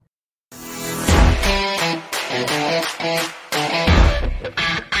Hey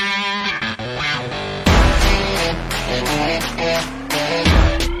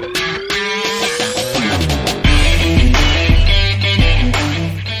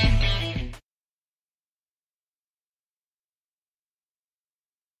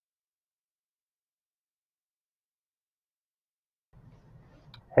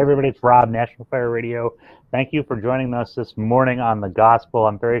everybody, it's Rob, National Fire Radio. Thank you for joining us this morning on The Gospel.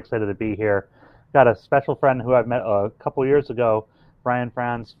 I'm very excited to be here. Got a special friend who I met a couple years ago, Brian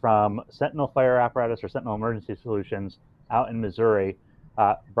Franz from Sentinel Fire Apparatus or Sentinel Emergency Solutions out in Missouri.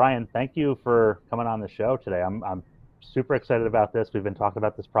 Brian, thank you for coming on the show today. I'm super excited about this. We've been talking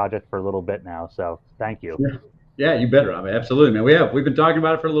about this project for a little bit now, so thank you. Yeah, you bet, Rob. Absolutely, man. We've been talking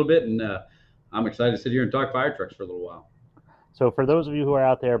about it for a little bit, and I'm excited to sit here and talk fire trucks for a little while. So for those of you who are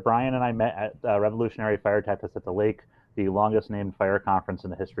out there, Brian and I met at Revolutionary Fire Tactics at the Lake, the longest named fire conference in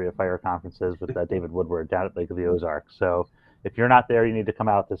the history of fire conferences, with David Woodward down at Lake of the Ozarks. So if you're not there, you need to come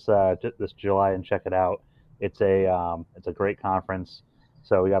out this July and check it out. It's a great conference.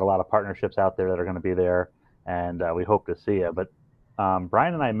 So we got a lot of partnerships out there that are going to be there, and we hope to see you. But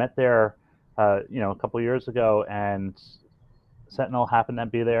Brian and I met there, a couple years ago, and Sentinel happened to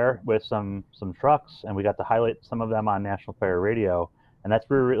be there with some trucks, and we got to highlight some of them on National Fire Radio, and that's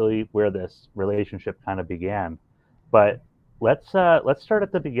really where this relationship kind of began. But let's start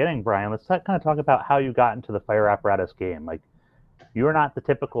at the beginning, Brian. Let's kind of talk about how you got into the fire apparatus game. Like, you're not the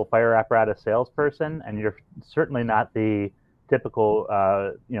typical fire apparatus salesperson, and you're certainly not the typical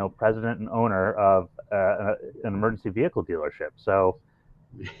president and owner of an emergency vehicle dealership. So,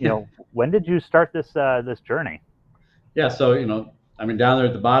 when did you start this journey? Yeah, so down there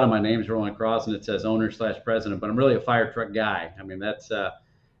at the bottom, my name's rolling across, and it says owner/president, but I'm really a fire truck guy. I mean, that's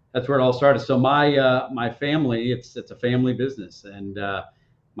where it all started. So my family, it's a family business, and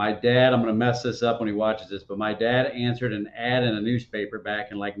my dad, I'm going to mess this up when he watches this, but my dad answered an ad in a newspaper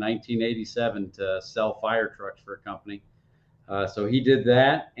back in like 1987 to sell fire trucks for a company. So he did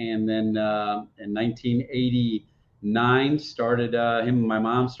that, and then in 1989, him and my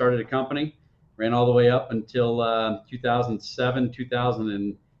mom started a company. Ran all the way up until 2007,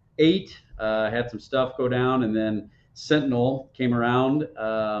 2008. Had some stuff go down, and then Sentinel came around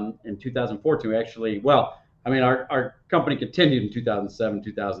in 2014. Our company continued in 2007,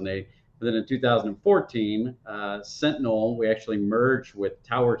 2008. But then in 2014, Sentinel, we actually merged with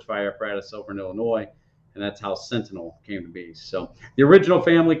Towers Fire Apparatus over in Illinois, and that's how Sentinel came to be. So the original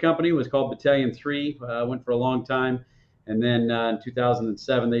family company was called Battalion 3, went for a long time. And then in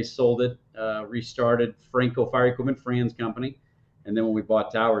 2007, they sold it, restarted Franco Fire Equipment, Franz Company. And then when we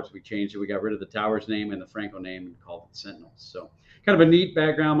bought Towers, we changed it. We got rid of the Towers name and the Franco name and called it Sentinel. So kind of a neat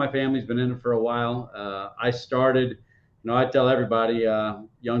background. My family's been in it for a while. I started, I tell everybody,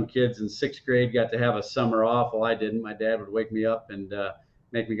 young kids in 6th grade got to have a summer off. Well, I didn't. My dad would wake me up and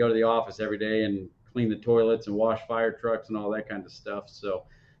make me go to the office every day and clean the toilets and wash fire trucks and all that kind of stuff. So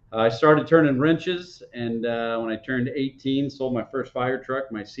I started turning wrenches, and when I turned 18, sold my first fire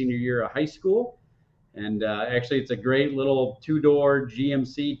truck my senior year of high school. And actually, it's a great little 2-door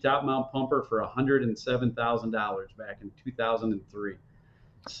GMC top mount pumper for $107,000 back in 2003.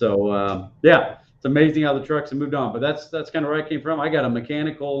 So it's amazing how the trucks have moved on. But that's kind of where I came from. I got a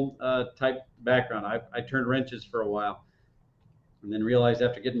mechanical type background. I turned wrenches for a while, and then realized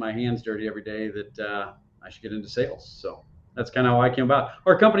after getting my hands dirty every day that I should get into sales. So that's kind of how I came about.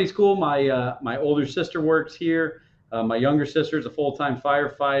 Our company's cool. My older sister works here. My younger sister is a full-time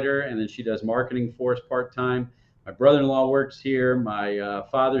firefighter, and then she does marketing for us part-time. My brother-in-law works here. My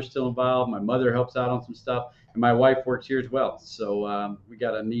father's still involved. My mother helps out on some stuff, and my wife works here as well. So we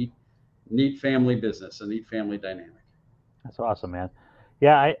got a neat family business, a neat family dynamic. That's awesome, man.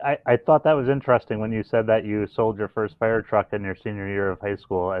 Yeah, I thought that was interesting when you said that you sold your first fire truck in your senior year of high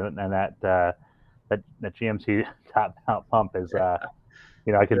school, and that GMC top mount pump is, I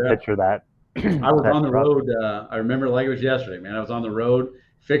can picture that. I was on the road. I remember like it was yesterday, man. I was on the road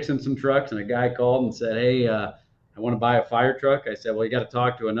fixing some trucks, and a guy called and said, "Hey, I want to buy a fire truck." I said, "Well, you got to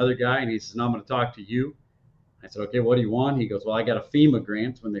talk to another guy," and he says, "No, I'm going to talk to you." I said, "Okay, what do you want?" He goes, "Well, I got a FEMA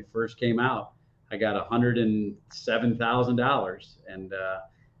grant when they first came out. I got $107,000, and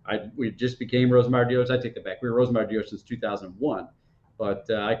we just became Rosenbauer dealers. I take that back. We were Rosenbauer dealers since 2001." But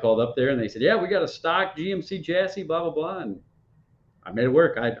I called up there, and they said, "Yeah, we got a stock GMC chassis, blah, blah, blah." And I made it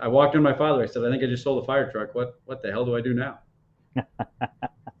work. I walked in my father. I said, "I think I just sold a fire truck. What the hell do I do now?"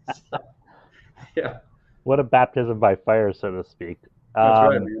 Yeah. What a baptism by fire, so to speak. That's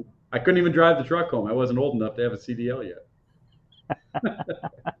right, man. I couldn't even drive the truck home. I wasn't old enough to have a CDL yet.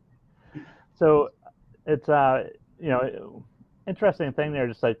 So it's interesting thing there,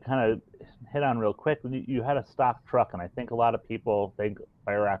 just like kind of hit on real quick, you had a stock truck, and I think a lot of people think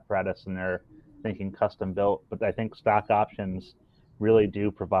fire apparatus and they're thinking custom built, but I think stock options really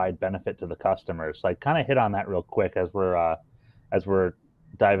do provide benefit to the customers. Like, kind of hit on that real quick as we're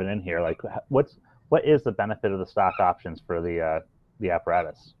diving in here. Like, what is the benefit of the stock options for the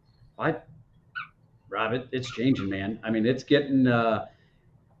apparatus? Rob, it's changing, man. I mean, it's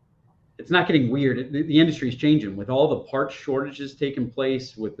not getting weird. The industry is changing with all the parts shortages taking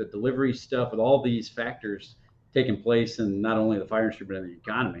place, with the delivery stuff, with all these factors taking place, and not only the fire industry but in the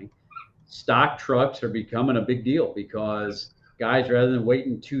economy. Stock trucks are becoming a big deal because guys, rather than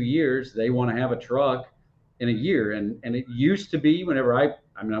waiting 2 years, they want to have a truck in a year. And it used to be whenever I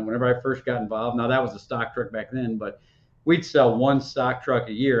first got involved. Now that was a stock truck back then, but we'd sell one stock truck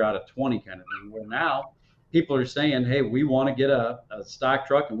a year out of 20 kind of thing. Well, now people are saying, hey, we want to get a stock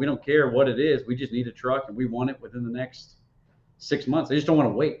truck and we don't care what it is. We just need a truck and we want it within the next 6 months. They just don't want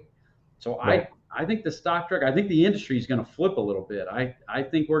to wait. So right. I think the stock truck, I think the industry is going to flip a little bit. I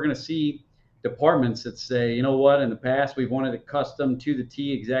think we're going to see departments that say, you know what, in the past we've wanted it custom to the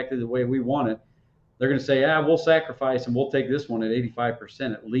T exactly the way we want it. They're going to say, we'll sacrifice and we'll take this one at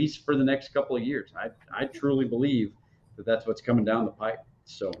 85%, at least for the next couple of years. I truly believe that that's what's coming down the pipe.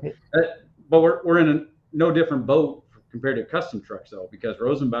 So, but we're in a no different boat compared to custom trucks though, because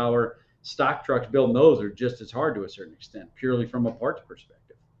Rosenbauer stock trucks, building those are just as hard to a certain extent, purely from a parts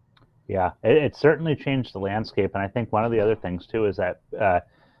perspective. Yeah, it certainly changed the landscape. And I think one of the other things too is that,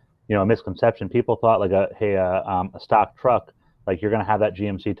 a misconception, people thought like a stock truck, like you're going to have that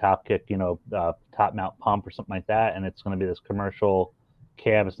GMC top kick, top mount pump or something like that. And it's going to be this commercial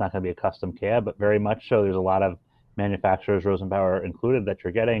cab. It's not going to be a custom cab, but very much so. There's a lot of manufacturers, Rosenbauer included, that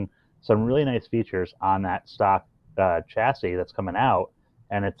you're getting some really nice features on that stock chassis that's coming out,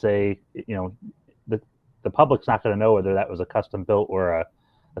 and it's the public's not going to know whether that was a custom built or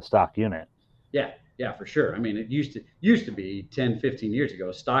a stock unit. Yeah, for sure. I mean, it used to be 10, 15 years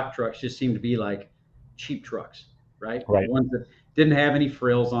ago, stock trucks just seemed to be like cheap trucks, right? Ones that didn't have any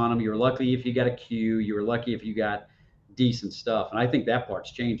frills on them. You were lucky if you got a Q. You were lucky if you got decent stuff. And I think that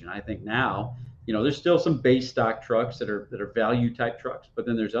part's changing. I think now, there's still some base stock trucks that are value type trucks, but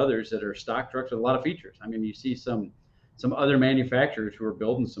then there's others that are stock trucks with a lot of features. I mean, you see some other manufacturers who are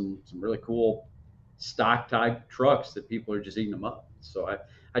building some really cool stock type trucks that people are just eating them up. So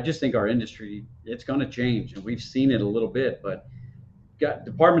I just think our industry, it's going to change, and we've seen it a little bit, but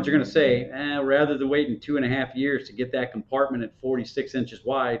departments are going to say, rather than waiting 2.5 years to get that compartment at 46 inches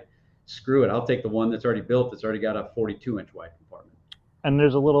wide, screw it. I'll take the one that's already built, that's already got a 42-inch wide compartment. And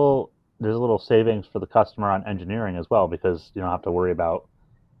there's a little savings for the customer on engineering as well, because you don't have to worry about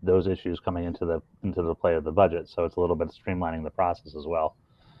those issues coming into the play of the budget. So it's a little bit streamlining the process as well.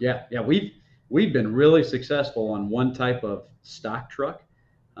 Yeah. We've been really successful on one type of stock truck.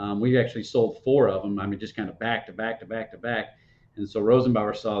 We've actually sold 4 of them. I mean, just kind of back to back to back to back. And so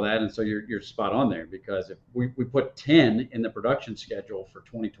Rosenbauer saw that, and so you're spot on there, because if we put 10 in the production schedule for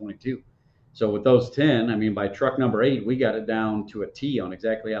 2022. So with those 10, I mean, by truck number 8, we got it down to a T on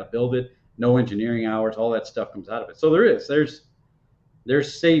exactly how to build it. No engineering hours, all that stuff comes out of it. So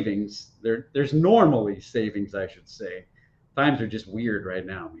there's savings. There's normally savings, I should say. Times are just weird right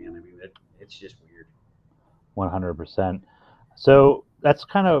now, man. I mean, it's just weird. 100%. So that's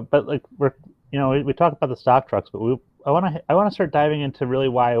kind of, but like we talked about the stock trucks, but I want to start diving into really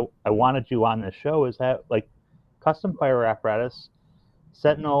why I wanted you on this show, is that like custom fire apparatus,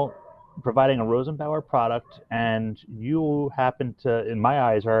 Sentinel providing a Rosenbauer product, and you happen to, in my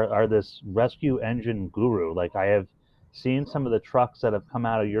eyes, are this rescue engine guru. Like, I have seen some of the trucks that have come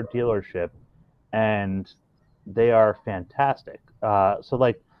out of your dealership, and they are fantastic. So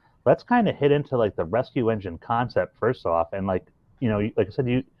like, let's kind of hit into like the rescue engine concept first off, and like I said,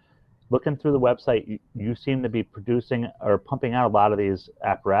 you looking through the website, you seem to be producing or pumping out a lot of these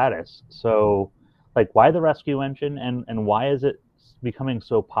apparatus. So like, why the rescue engine, and why is it becoming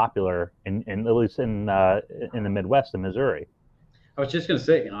so popular in at least in the Midwest in Missouri? I was just going to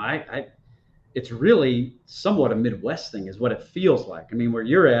say, it's really somewhat a Midwest thing, is what it feels like. I mean, where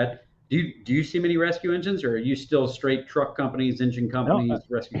you're at, do you see many rescue engines, or are you still straight truck companies, engine companies, No,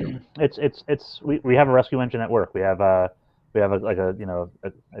 rescue companies? We have a rescue engine at work. We have a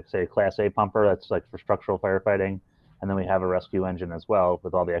Class A pumper that's like for structural firefighting, and then we have a rescue engine as well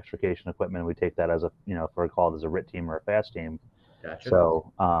with all the extrication equipment. We take that as a if we're called as a RIT team or a fast team. Gotcha.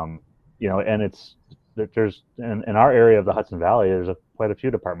 So and there's in our area of the Hudson Valley, there's quite a few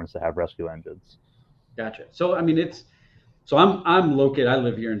departments that have rescue engines. Gotcha. So I mean, I'm located. I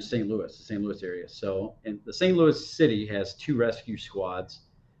live here in St. Louis, the St. Louis area. So, and the St. Louis city has 2 rescue squads,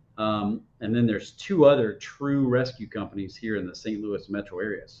 and then there's 2 other true rescue companies here in the St. Louis metro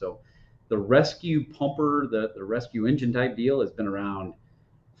area. So the rescue pumper, the rescue engine type deal has been around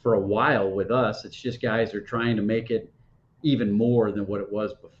for a while with us. It's just guys are trying to make it even more than what it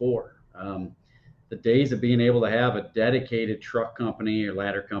was before. The days of being able to have a dedicated truck company or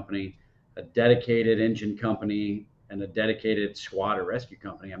ladder company, a dedicated engine company, and a dedicated squad or rescue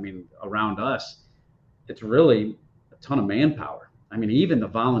company. I mean, around us, it's really a ton of manpower. I mean, even the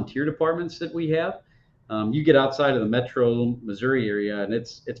volunteer departments that we have, you get outside of the metro Missouri area and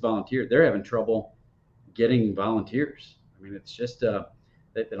it's volunteer. They're having trouble getting volunteers. I mean, it's just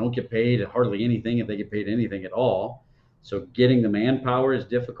they don't get paid hardly anything if they get paid anything at all. So getting the manpower is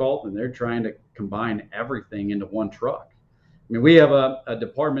difficult, and they're trying to combine everything into one truck. I mean, we have a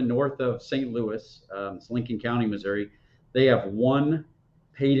department north of St. Louis, it's Lincoln County, Missouri. They have one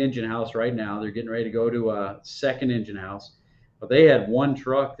paid engine house right now. They're getting ready to go to a second engine house. But they had one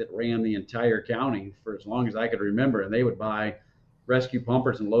truck that ran the entire county for as long as I could remember, and they would buy rescue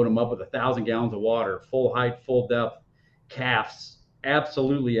pumpers and load them up with 1,000 gallons of water, full height, full depth, CAFs,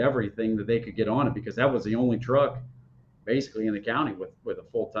 absolutely everything that they could get on it, because that was the only truck basically in the county with a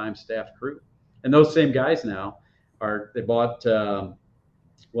full-time staff crew. And those same guys now they bought,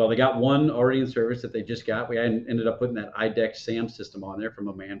 they got one already in service that they just got. We ended up putting that IDEX SAM system on there from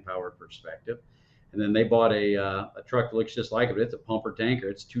a manpower perspective. And then they bought a truck that looks just like it, but it's a pumper tanker.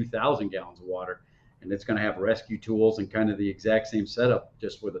 It's 2,000 gallons of water, and it's going to have rescue tools and kind of the exact same setup,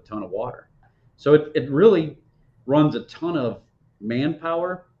 just with a ton of water. So it really runs a ton of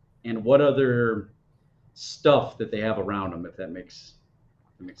manpower and what other stuff that they have around them, if that makes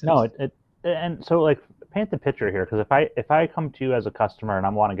sense. No, and so like paint the picture here, because if I come to you as a customer and I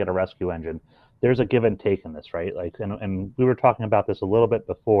want to get a rescue engine, there's a give and take in this, right? Like, and we were talking about this a little bit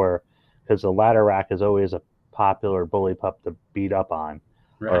before, because the ladder rack is always a popular bully pup to beat up on,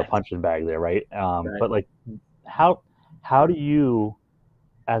 Right. or a punching bag there, right? Right. But like, how do you,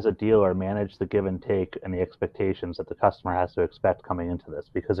 as a dealer, manage the give and take and the expectations that the customer has to expect coming into this?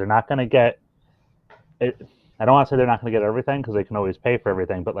 Because they're not going to get it. I don't want to say they're not going to get everything, because they can always pay for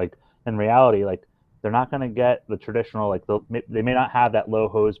everything, but like in reality, like they're not going to get the traditional, like they may not have that low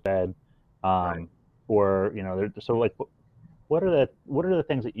hose bed, Right. or they're so like. What are the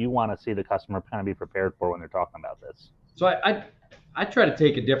things that you want to see the customer kind of be prepared for when they're talking about this? So I try to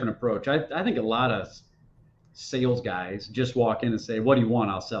take a different approach. I think a lot of sales guys just walk in and say, "What do you want?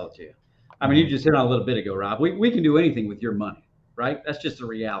 I'll sell it to you." I mean, you just hit on a little bit ago, Rob. We can do anything with your money, right? That's just the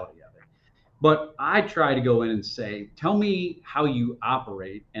reality of it. But I try to go in and say, "Tell me how you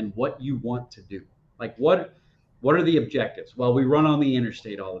operate and what you want to do. Like what are the objectives?" Well, we run on the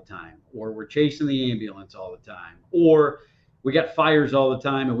interstate all the time, or we're chasing the ambulance all the time, or we got fires all the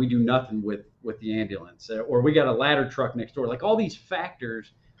time and we do nothing with the ambulance, or we got a ladder truck next door. Like all these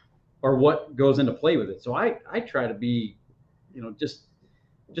factors are what goes into play with it. So I try to be, just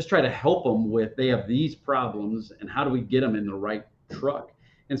try to help them with, they have these problems and how do we get them in the right truck?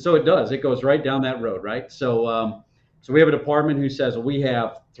 And so it goes right down that road, right? So we have a department who says, well, we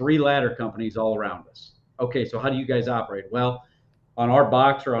have 3 ladder companies all around us. Okay, so how do you guys operate? Well, on our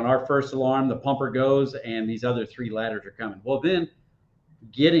box or on our first alarm, the pumper goes and these other 3 ladders are coming. Well, then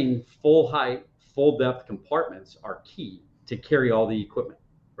getting full height, full depth compartments are key to carry all the equipment,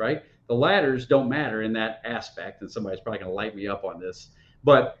 right? The ladders don't matter in that aspect, and somebody's probably going to light me up on this,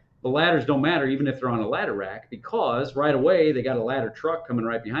 but the ladders don't matter even if they're on a ladder rack, because right away they got a ladder truck coming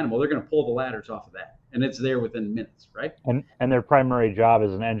right behind them. Well, they're going to pull the ladders off of that, and it's there within minutes, right? And their primary job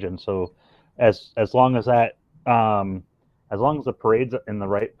is an engine. So as long as that as long as the parade's in the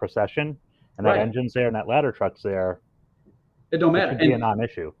right procession and that Right. engine's there and that ladder truck's there, It don't it matter. should be a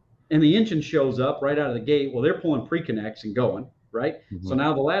non-issue. And the engine shows up right out of the gate. Well, they're pulling pre-connects and going, right? Mhm. So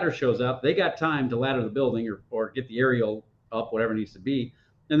now the ladder shows up. They got time to ladder the building or get the aerial up, whatever it needs to be.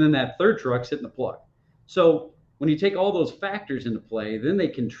 And then that third truck's hitting the plug. So when you take all those factors into play, then they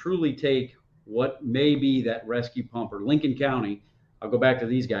can truly take what may be that rescue pumper. Lincoln County, I'll go back to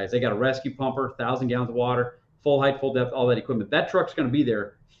these guys. They got a rescue pumper, 1,000 gallons of water, full height, full depth, all that equipment. That truck's going to be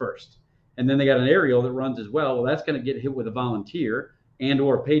there first. And then they got an aerial that runs as well. Well, that's going to get hit with a volunteer and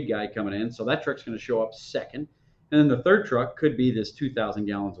or a paid guy coming in. So that truck's going to show up second. And then the third truck could be this 2,000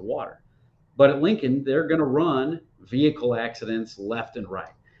 gallons of water. But at Lincoln, they're going to run vehicle accidents left and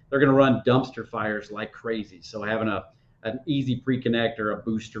right. They're going to run dumpster fires like crazy. So having an easy pre-connect or a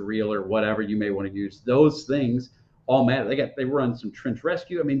booster reel or whatever you may want to use, those things all matter. They run some trench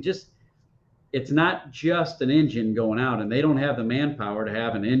rescue. I mean, it's not just an engine going out, and they don't have the manpower to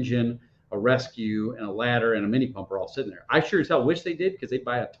have an engine, a rescue, and a ladder and a mini pumper all sitting there. I sure as hell wish they did, because they'd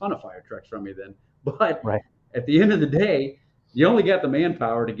buy a ton of fire trucks from me then. But Right. At the end of the day, you only got the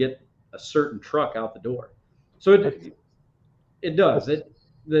manpower to get a certain truck out the door. So it does.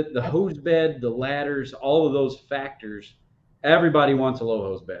 the hose bed, the ladders, all of those factors. Everybody wants a low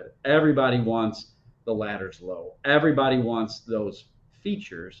hose bed. Everybody wants the ladders low. Everybody wants those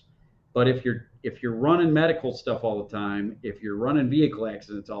features. But if you're running medical stuff all the time, if you're running vehicle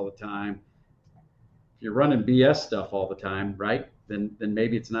accidents all the time, if you're running BS stuff all the time, right? Then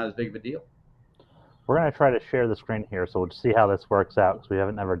maybe it's not as big of a deal. We're going to try to share the screen here, so we'll just see how this works out, because we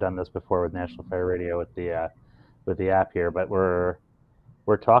haven't ever done this before with National Fire Radio with the app here. But we're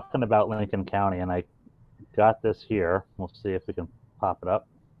talking about Lincoln County, and I got this here. We'll see if we can pop it up.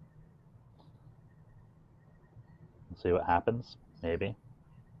 Let's see what happens. Maybe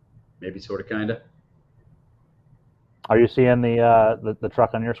Sort of, kind of. Are you seeing the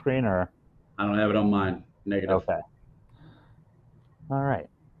truck on your screen, or? I don't have it on mine. Negative. Okay. All right.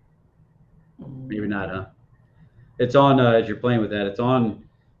 Maybe not, huh? It's on, as you're playing with that, it's on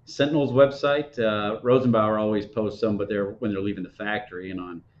Sentinel's website. Rosenbauer always posts them, but when they're leaving the factory, and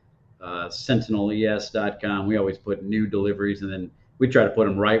on sentinelles.com, we always put new deliveries, and then we try to put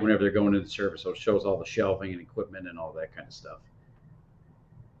them right whenever they're going into service. So it shows all the shelving and equipment and all that kind of stuff.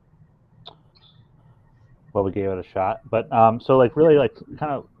 Well, we gave it a shot, but so like really like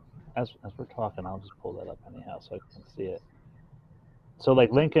kind of as we're talking, I'll just pull that up anyhow so I can see it. So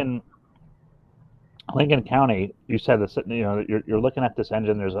like Lincoln County, you said this, you're looking at this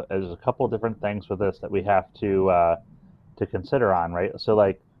engine. There's a couple of different things with this that we have to consider on, right? So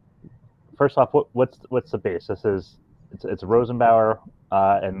like, first off, what's the base? It's a Rosenbauer,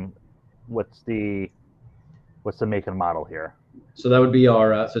 and what's the make and model here? So that would be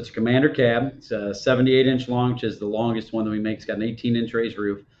our, so it's a Commander cab. It's a 78-inch long, which is the longest one that we make. It's got an 18-inch raised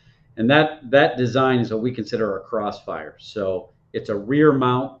roof. And that design is what we consider our Crossfire. So it's a rear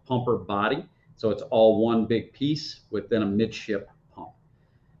mount pumper body. So it's all one big piece within a midship pump.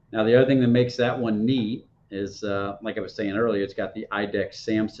 Now, the other thing that makes that one neat is, like I was saying earlier, it's got the IDEX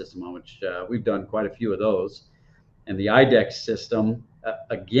SAM system on, which we've done quite a few of those. And the IDEX system,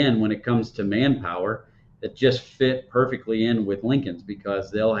 again, when it comes to manpower, that just fit perfectly in with Lincoln's,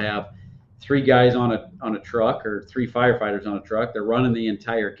 because they'll have 3 guys on a truck, or 3 firefighters on a truck. They're running the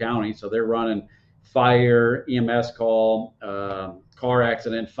entire county, so they're running fire, EMS call, car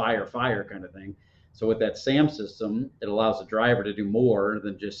accident, fire kind of thing. So with that SAM system, it allows the driver to do more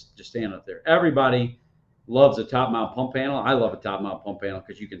than just stand up there. Everybody loves a top mount pump panel. I love a top mount pump panel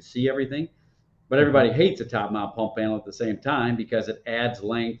because you can see everything. But everybody hates a top mount pump panel at the same time, because it adds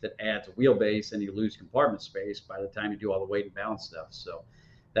length, it adds wheelbase, and you lose compartment space by the time you do all the weight and balance stuff. So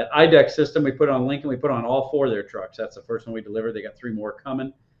that IDEX system we put on Lincoln, we put on all 4 of their trucks. That's the first one we delivered. They got 3 more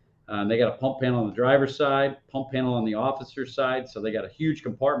coming. They got a pump panel on the driver's side, pump panel on the officer's side. So they got a huge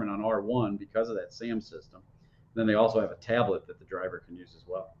compartment on R1 because of that SAM system. Then they also have a tablet that the driver can use as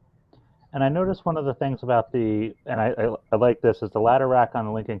well. And I noticed one of the things about and I like this, is the ladder rack on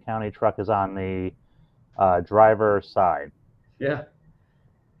the Lincoln County truck is on the driver's side. Yeah.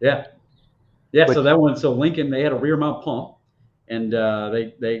 So that one, so Lincoln, they had a rear mount pump, and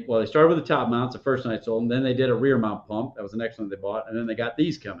they started with the top mounts the first one I sold them. Then they did a rear mount pump. That was the next one they bought, and then they got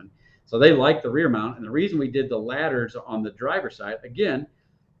these coming. So they liked the rear mount, and the reason we did the ladders on the driver's side, again,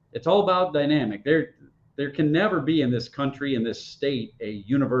 it's all about dynamic. There can never be in this country, in this state, a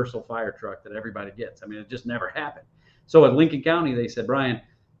universal fire truck that everybody gets. I mean, it just never happened. So at Lincoln County, they said, Brian,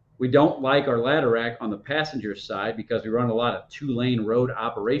 we don't like our ladder rack on the passenger side because we run a lot of 2-lane road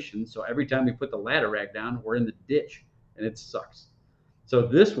operations. So every time we put the ladder rack down, we're in the ditch, and it sucks. So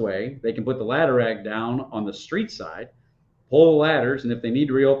this way, they can put the ladder rack down on the street side, pull the ladders, and if they need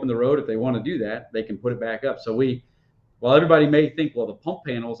to reopen the road, if they want to do that, they can put it back up. So while everybody may think, well, the pump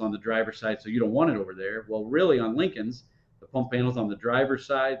panel's on the driver's side, so you don't want it over there. Well, really on Lincoln's, the pump panel's on the driver's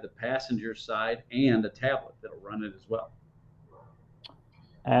side, the passenger side, and a tablet that'll run it as well.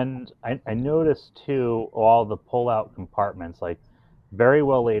 And I noticed too, all the pull-out compartments, like very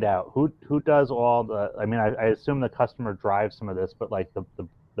well laid out. Who does all the? I mean, I assume the customer drives some of this, but like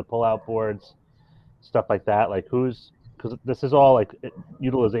the pull-out boards, stuff like that. Like because this is all like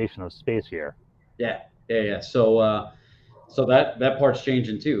utilization of space here. Yeah. So that part's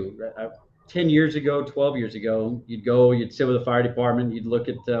changing too. 10 years ago, 12 years ago, you'd sit with the fire department, you'd look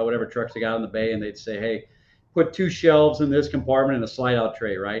at whatever trucks they got in the bay, and they'd say, hey, put 2 shelves in this compartment and a slide out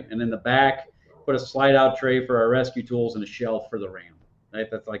tray, right? And in the back, put a slide out tray for our rescue tools and a shelf for the RAM, right?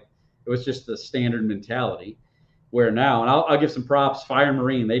 That's like, it was just the standard mentality. Where now, and I'll give some props, Fire and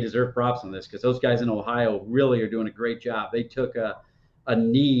Marine, they deserve props on this, because those guys in Ohio really are doing a great job. They took a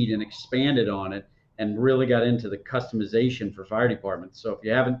need and expanded on it, and really got into the customization for fire departments. So if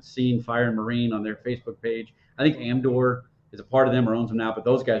you haven't seen Fire and Marine on their Facebook page, I think Amdor is a part of them or owns them now, but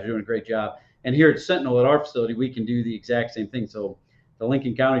those guys are doing a great job. And here at Sentinel, at our facility, we can do the exact same thing. So the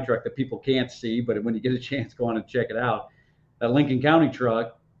Lincoln County truck that people can't see, but when you get a chance, go on and check it out. That Lincoln County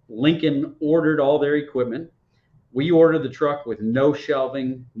truck, Lincoln ordered all their equipment. We ordered the truck with no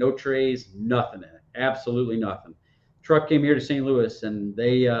shelving, no trays, nothing in it, absolutely nothing. Truck came here to St. Louis, and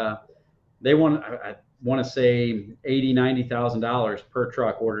they want, I want to say $80,000-$90,000 per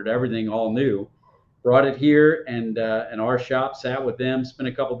truck. Ordered everything all new, brought it here, and our shop sat with them, spent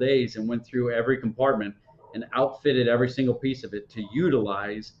a couple days, and went through every compartment and outfitted every single piece of it to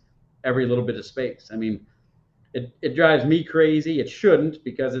utilize every little bit of space. I mean, it drives me crazy. It shouldn't,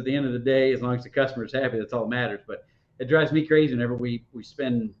 because at the end of the day, as long as the customer is happy, that's all that matters. But it drives me crazy whenever we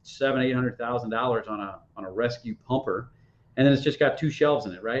spend $700,000-$800,000 on a rescue pumper, and then it's just got 2 shelves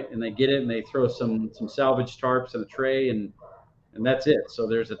in it, right? And they get it and they throw some salvage tarps in a tray, and that's it. So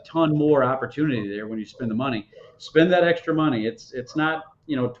there's a ton more opportunity there when you spend the money. Spend that extra money. It's not,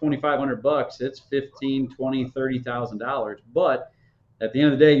 $2,500. It's $15,000, $20,000, $30,000. But at the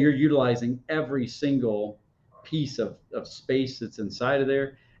end of the day, you're utilizing every single piece of space that's inside of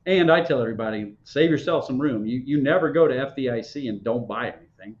there. And I tell everybody, save yourself some room. You never go to FDIC and don't buy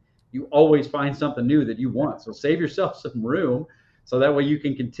anything. You always find something new that you want. So save yourself some room, so that way you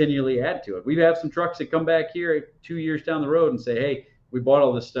can continually add to it. We have some trucks that come back here 2 years down the road and say, hey, we bought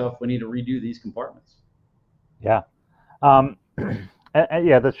all this stuff. We need to redo these compartments. Yeah.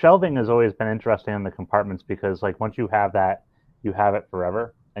 Yeah, the shelving has always been interesting in the compartments, because like once you have that, you have it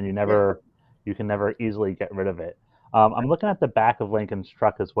forever, and you can never easily get rid of it. I'm looking at the back of Lincoln's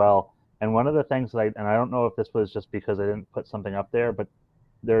truck as well, and one of the things and I don't know if this was just because I didn't put something up there, but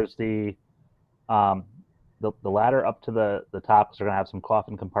there's the ladder up to the top, because they're going to have some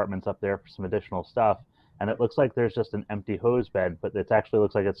coffin compartments up there for some additional stuff, and it looks like there's just an empty hose bed, but it actually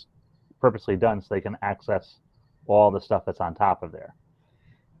looks like it's purposely done so they can access all the stuff that's on top of there.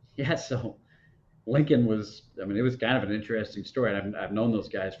 Yeah, so Lincoln was, it was kind of an interesting story. I've known those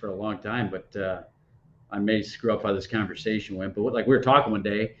guys for a long time, but I may screw up how this conversation went. But like we were talking one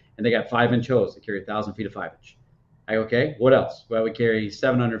day, and they got 5-inch hose. They carry 1,000 feet of 5-inch. Okay, what else? Well, we carry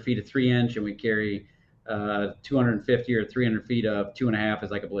 700 feet of 3-inch, and we carry 250 or 300 feet of 2.5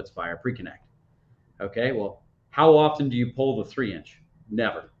 as like a blitz fire pre-connect. Okay, well, how often do you pull the 3-inch?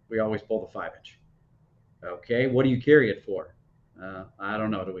 Never. We always pull the 5-inch. Okay, what do you carry it for? I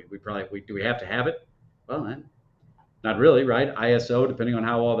don't know. Do we have to have it? Well, then, not really, right? ISO, depending on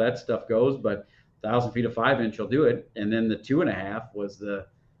how all that stuff goes, but 1,000 feet of 5-inch will do it. And then the 2.5 was the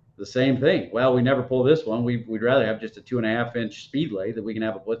same thing. Well, we never pull this one. We'd rather have just a 2.5-inch speedway that we can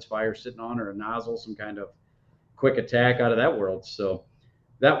have a blitz fire sitting on, or a nozzle, some kind of quick attack out of that world. So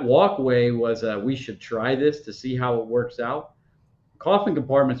that walkway was, we should try this to see how it works out. Coffin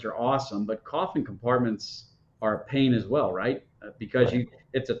compartments are awesome, but coffin compartments are a pain as well, right? Because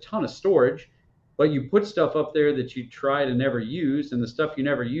it's a ton of storage, but you put stuff up there that you try to never use, and the stuff you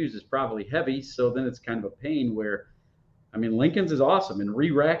never use is probably heavy. So then it's kind of a pain where, Lincoln's is awesome. And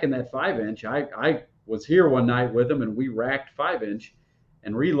re-racking that 5-inch, I was here one night with them, and we racked 5-inch,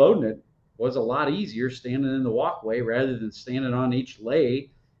 and reloading it was a lot easier standing in the walkway rather than standing on each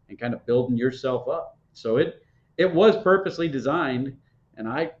lay and kind of building yourself up. So it was purposely designed, and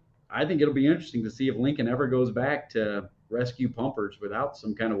I think it'll be interesting to see if Lincoln ever goes back to rescue pumpers without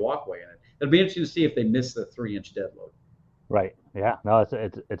some kind of walkway in it. It'll be interesting to see if they miss the 3-inch dead load. Right. Yeah. No,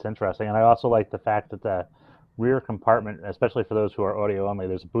 it's interesting, and I also like the fact that the rear compartment, especially for those who are audio only,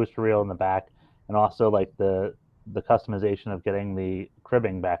 there's a booster reel in the back, and also like the customization of getting the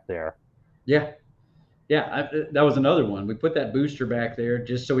cribbing back there. Yeah. That was another one. We put that booster back there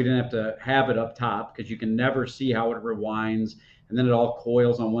just so we didn't have to have it up top, because you can never see how it rewinds, and then it all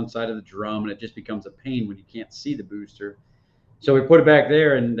coils on one side of the drum, and it just becomes a pain when you can't see the booster. So we put it back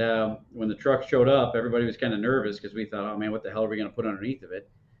there, and when the truck showed up, everybody was kind of nervous, because we thought, oh man, what the hell are we going to put underneath of it?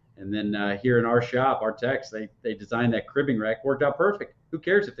 And then here in our shop, our techs, they designed that cribbing rack, worked out perfect. Who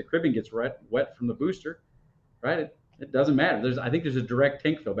cares if the cribbing gets wet from the booster, right? It doesn't matter. I think there's a direct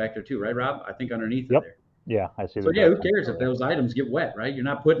tank fill back there too, right, Rob? I think underneath it there. Yeah, I see. So yeah, who cares if those items get wet, right? You're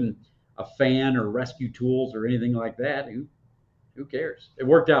not putting a fan or rescue tools or anything like that. Who cares? It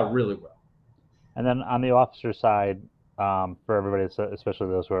worked out really well. And then on the officer side, for everybody, especially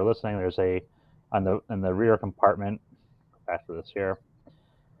those who are listening, there's in the rear compartment. Back to this here.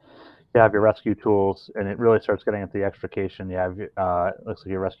 You have your rescue tools, and it really starts getting at the extrication. You have it looks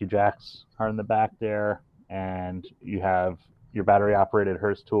like your rescue jacks are in the back there, and you have your battery operated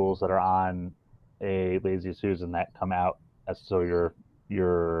Hurst tools that are on a Lazy Susan that come out. So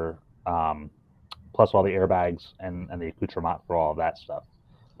your plus all the airbags and the accoutrement for all of that stuff.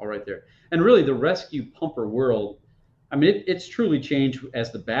 All right there. And really, the rescue pumper world, it's truly changed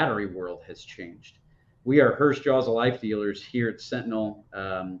as the battery world has changed. we are Hurst Jaws of Life dealers here at Sentinel.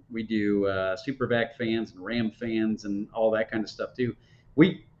 We do Supervac fans and Ram fans and all that kind of stuff too.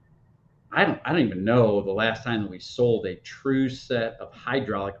 We I don't even know the last time that we sold a true set of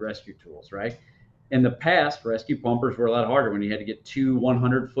hydraulic rescue tools, right? In the past, rescue pumpers were a lot harder when you had to get two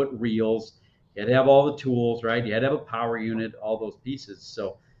 100-foot reels. You had to have all the tools, right? You had to have a power unit, all those pieces.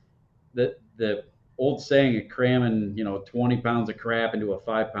 So the old saying of cramming 20 pounds of crap into a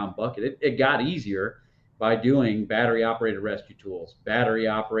 5-pound bucket, it got easier by doing battery operated rescue tools, battery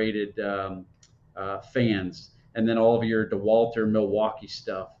operated fans, and then all of your DeWalter Milwaukee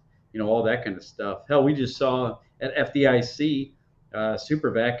stuff, all that kind of stuff. Hell, we just saw at FDIC,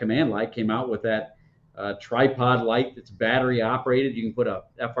 Supervac Command Light came out with that tripod light that's battery operated. You can put a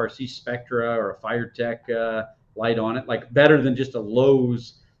FRC Spectra or a FireTech light on it, like better than just a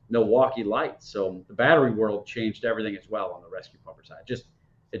Lowe's Milwaukee light. So the battery world changed everything as well on the rescue pumper side.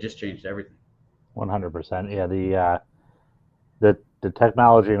 It just changed everything. 100%. Yeah, the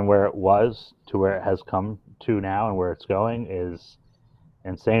technology and where it was to where it has come to now and where it's going is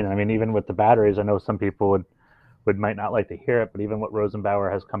insane. I mean, even with the batteries, I know some people might not like to hear it, but even what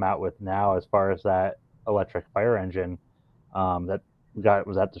Rosenbauer has come out with now, as far as that electric fire engine that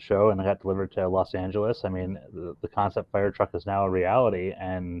was at the show and it got delivered to Los Angeles. I mean, the concept fire truck is now a reality,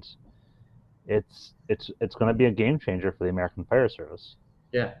 and it's going to be a game changer for the American Fire Service.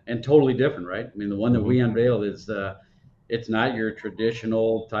 Yeah, and totally different, right? I mean, the one that we unveiled is it's not your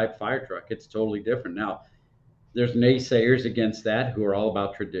traditional type fire truck. It's totally different. Now, there's naysayers against that who are all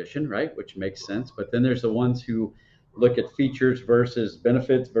about tradition, right? Which makes sense. But then there's the ones who look at features versus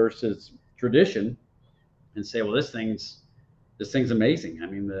benefits versus tradition and say, well, this thing's amazing. I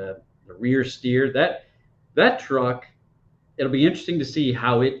mean, the rear steer, that truck, it'll be interesting to see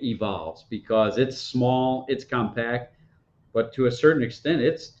how it evolves because it's small, it's compact, but to a certain extent,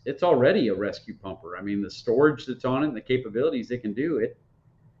 it's already a rescue pumper. I mean, the storage that's on it and the capabilities it can do,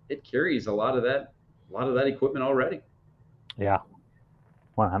 it carries a lot of that equipment already. Yeah,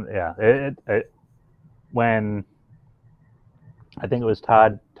 100. Yeah, when I think it was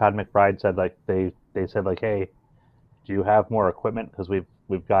Todd McBride said, like they said, like, hey, do you have more equipment, because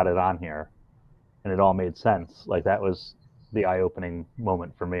we've got it on here, and it all made sense. Like, that was the eye-opening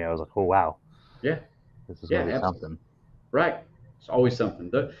moment for me. I was like, oh wow, yeah, this is going to be something. Right, it's always something.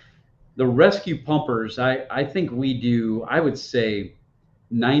 The rescue pumpers, I think we do, I would say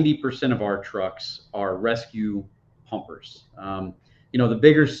 90% of our trucks are rescue pumpers. The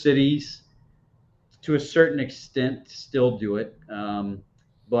bigger cities, to a certain extent, still do it.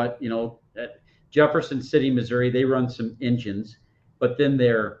 But at Jefferson City, Missouri, they run some engines, but then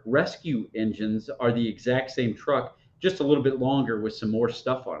their rescue engines are the exact same truck, just a little bit longer with some more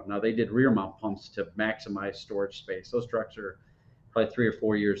stuff on them. Now, they did rear mount pumps to maximize storage space. Those trucks are probably 3 or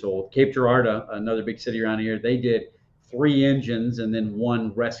 4 years old. Cape Girardeau, another big city around here, they did 3 engines and then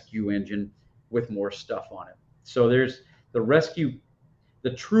 1 rescue engine with more stuff on it. So there's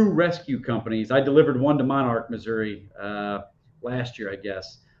the true rescue companies. I delivered one to Monarch, Missouri last year, I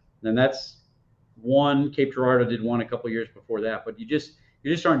guess. And that's one. Cape Girardeau did one a couple of years before that. But you just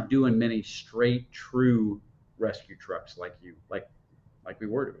aren't doing many straight true rescue trucks like we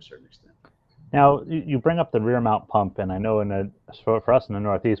were to a certain extent. Now, you bring up the rear mount pump, and I know for us in the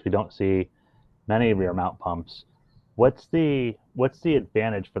Northeast, we don't see many rear mount pumps. What's the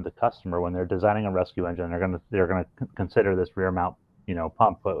advantage for the customer when they're designing a rescue engine? They're gonna consider this rear mount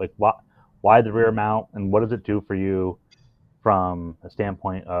pump, but like why the rear mount, and what does it do for you from a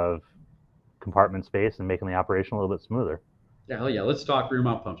standpoint of compartment space and making the operation a little bit smoother? Yeah, hell yeah. Let's talk rear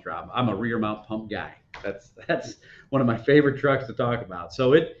mount pumps, Rob. I'm a rear mount pump guy. That's one of my favorite trucks to talk about.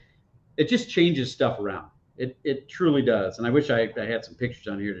 So it just changes stuff around. It truly does. And I wish I had some pictures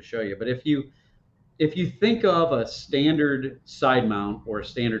on here to show you. But if you think of a standard side mount or a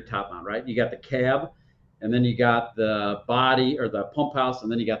standard top mount, right? You got the cab, and then you got the body or the pump house,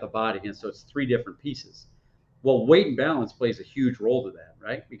 and then you got the body again. So it's 3 different pieces. Well, weight and balance plays a huge role to that,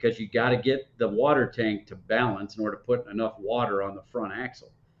 right? Because you got to get the water tank to balance in order to put enough water on the front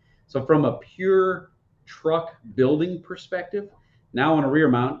axle. So from a pure truck building perspective, now on a rear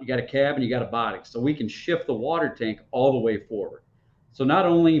mount, you got a cab and you got a body. So we can shift the water tank all the way forward. So not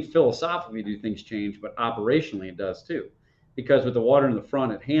only philosophically do things change, but operationally it does too. Because with the water in the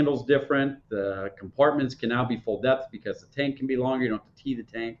front, it handles different. The compartments can now be full depth because the tank can be longer. You don't have to tee the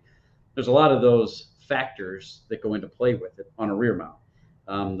tank. There's a lot of those factors that go into play with it on a rear mount.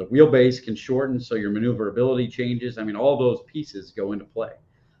 The wheelbase can shorten, so your maneuverability changes. I mean, all those pieces go into play.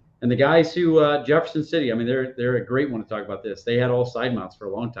 And the guys who, Jefferson City, I mean, they're a great one to talk about this. They had all side mounts for a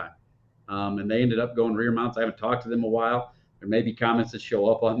long time. And they ended up going rear mounts. I haven't talked to them in a while. There may be comments that show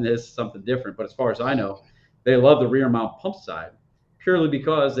up on this, something different, but as far as I know, they love the rear mount pump side purely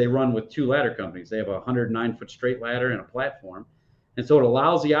because they run with two ladder companies. They have a 109-foot straight ladder and a platform. And so it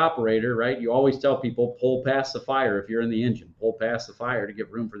allows the operator, right? You always tell people pull past the fire if you're in the engine, pull past the fire to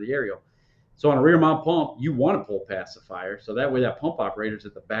give room for the aerial. So on a rear mount pump, you want to pull past the fire. So that way that pump operator's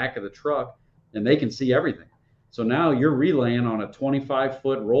at the back of the truck and they can see everything. So now you're relaying on a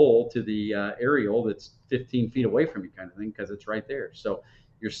 25-foot roll to the aerial that's 15 feet away from you kind of thing because it's right there. So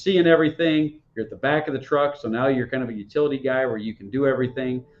you're seeing everything. You're at the back of the truck. So now you're kind of a utility guy where you can do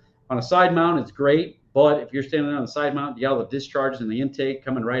everything. On a side mount, it's great. But if you're standing on the side mount, you got all the discharges and the intake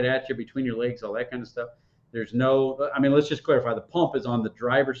coming right at you between your legs, all that kind of stuff. There's no, I mean, let's just clarify. The pump is on the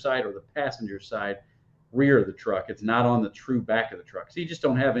driver's side or the passenger side, rear of the truck. It's not on the true back of the truck. So you just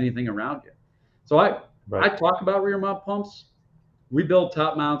don't have anything around you. So I talk about rear mount pumps. We build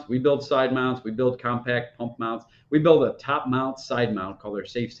top mounts. We build side mounts. We build compact pump mounts. We build a top mount, side mount called our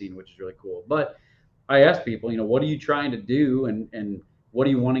Safe Scene, which is really cool. But I ask people, what are you trying to do and what are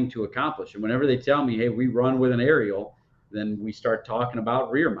you wanting to accomplish? And whenever they tell me, hey, we run with an aerial, then we start talking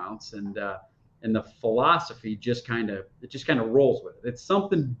about rear mounts and the philosophy just kind of rolls with it. It's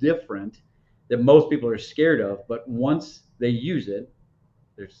something different that most people are scared of, but once they use it,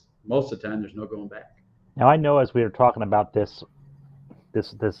 there's most of the time there's no going back. Now I know as we were talking about this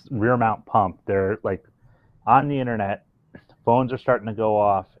rear mount pump, they're like on the internet, phones are starting to go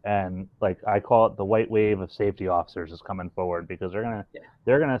off, and like I call it the white wave of safety officers is coming forward because they're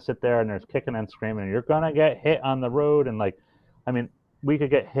gonna sit there and there's kicking and screaming, and you're gonna get hit on the road, and like, I mean, we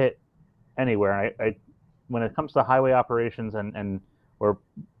could get hit anywhere. I when it comes to highway operations and or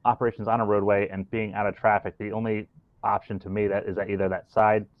operations on a roadway and being out of traffic, the only option to me that is that either that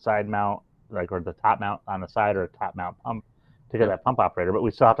side mount, like, or the top mount on the side, or a top mount pump to get that pump operator. But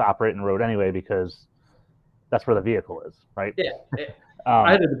we still have to operate in the road anyway because that's where the vehicle is, right? Yeah.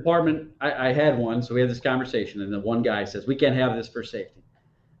 I had a department. I had one, so we had this conversation, and the one guy says, "We can't have this for safety."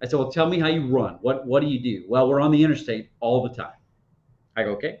 I said, "Well, tell me how you run. What do you do?" "Well, we're on the interstate all the time." I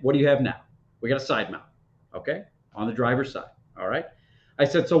go, "Okay, what do you have now?" "We got a side mount." "Okay, on the driver's side." "All right." I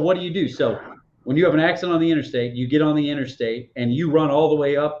said, "So what do you do?" "So when you have an accident on the interstate, you get on the interstate and you run all the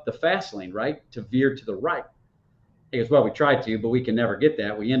way up the fast lane, right, to veer to the right." He goes, "Well, we tried to, but we can never get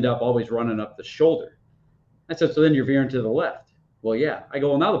that. We end up always running up the shoulder." I said, "So then you're veering to the left." "Well, yeah." I go,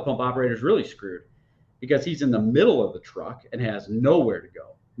 "Well, now the pump operator's really screwed because he's in the middle of the truck and has nowhere to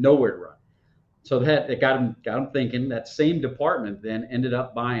go, nowhere to run." So that it got him thinking. That same department then ended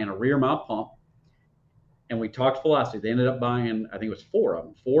up buying a rear mount pump, and we talked philosophy. They ended up buying, I think it was 4 of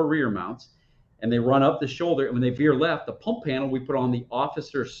them, 4 rear mounts, and they run up the shoulder. And when they veer left, the pump panel we put on the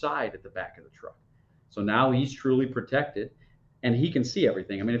officer's side at the back of the truck. So now he's truly protected, and he can see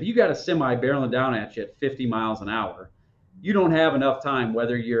everything. I mean, if you got a semi barreling down at you at 50 miles an hour, you don't have enough time,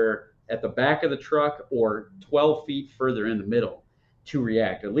 whether you're at the back of the truck or 12 feet further in the middle, to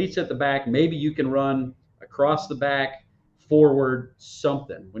react. At least at the back, maybe you can run across the back, forward,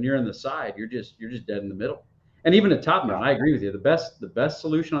 something. When you're in the side, you're just dead in the middle. And even a top mount, I agree with you. The best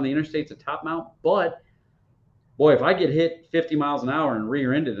solution on the interstate is a top mount. But boy, if I get hit 50 miles an hour and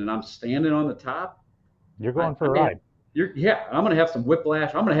rear-ended and I'm standing on the top, you're going for a ride. I'm going to have some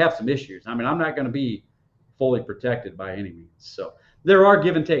whiplash. I'm going to have some issues. I mean, I'm not going to be fully protected by any means. So there are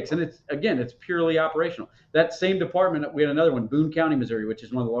give and takes, and it's purely operational. That same department, we had another one, Boone County, Missouri, which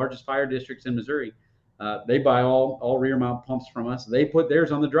is one of the largest fire districts in Missouri. They buy all rear mount pumps from us. They put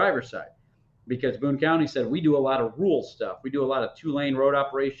theirs on the driver's side because Boone County said we do a lot of rural stuff. We do a lot of 2-lane road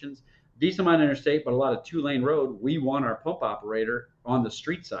operations, decent amount of interstate, but a lot of 2-lane road. We want our pump operator on the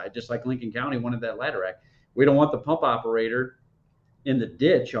street side, just like Lincoln County wanted that ladder act. We don't want the pump operator in the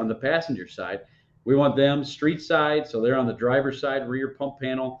ditch on the passenger side. We want them street side, so they're on the driver's side, rear pump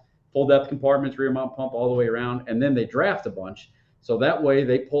panel, full depth compartments, rear mount pump all the way around, and then they draft a bunch. So that way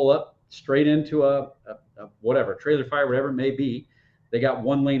they pull up straight into a whatever, trailer fire, whatever it may be. They got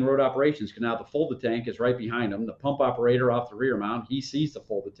 1-lane road operations because now the folded tank is right behind them. The pump operator off the rear mount, he sees the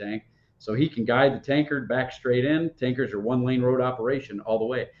folded tank, so he can guide the tanker back straight in. Tankers are 1-lane road operation all the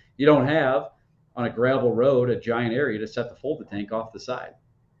way. You don't have on a gravel road a giant area to set the folded tank off the side.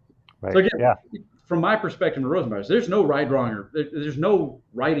 Right. So again, from my perspective in Rosenbauer, there's no right, wrong, or there's no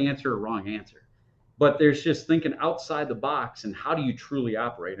right answer or wrong answer, but there's just thinking outside the box and how do you truly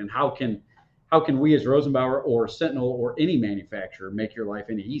operate, and how can we as Rosenbauer or Sentinel or any manufacturer make your life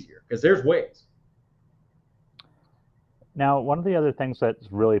any easier? Because there's ways. Now, one of the other things that's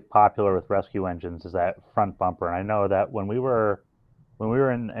really popular with rescue engines is that front bumper, and I know that when we were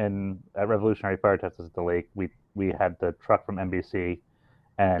in at Revolutionary Fire Texas at the Lake, we had the truck from NBC,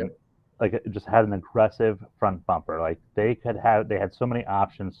 and like it just had an aggressive front bumper. Like they had so many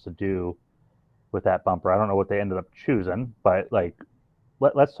options to do with that bumper. I don't know what they ended up choosing, but like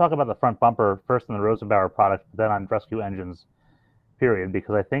let's talk about the front bumper first in the Rosenbauer product, then on Rescue Engines, period,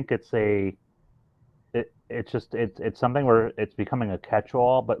 because I think it's something where it's becoming a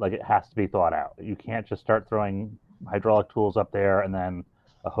catch-all, but like it has to be thought out. You can't just start throwing hydraulic tools up there and then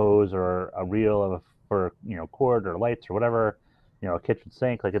a hose or a reel for cord or lights or whatever, a kitchen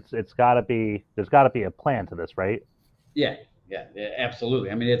sink. Like it's got to be there's got to be a plan to this, right? Yeah, yeah,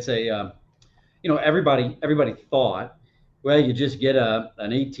 absolutely. I mean, it's a everybody thought, well, you just get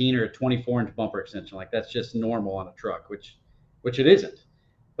an 18 or a 24-inch bumper extension, like that's just normal on a truck, which it isn't.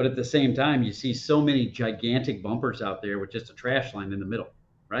 But at the same time, you see so many gigantic bumpers out there with just a trash line in the middle,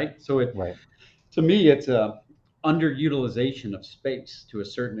 right? So Right. to me, it's a underutilization of space to a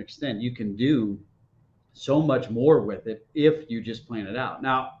certain extent. You can do so much more with it if you just plan it out.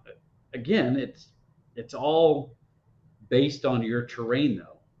 Now, again, it's all based on your terrain,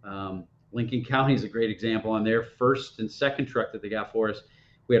 though. Lincoln County is a great example. On their first and second truck that they got for us,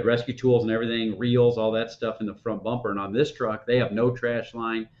 we had rescue tools and everything, reels, all that stuff in the front bumper. And on this truck, they have no trash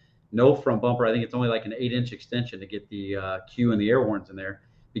line, no front bumper. I think it's only like an 8-inch extension to get the Q and the air horns in there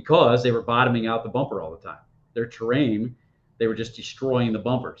because they were bottoming out the bumper all the time. Their terrain, they were just destroying the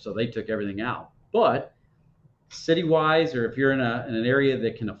bumper. So they took everything out. But city-wise, or if you're in an area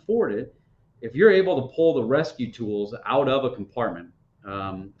that can afford it, if you're able to pull the rescue tools out of a compartment,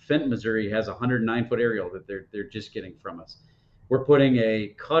 Fenton, Missouri has a 109-foot aerial that they're just getting from us. We're putting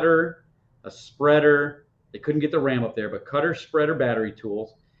a cutter, a spreader. They couldn't get the ram up there, but cutter, spreader, battery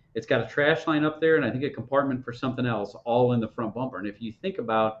tools. It's got a trash line up there, and I think a compartment for something else, all in the front bumper. And if you think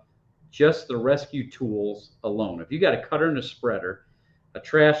about just the rescue tools alone, if you got a cutter and a spreader, a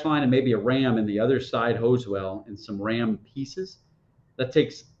trash line, and maybe a ram in the other side hose well, and some ram pieces, that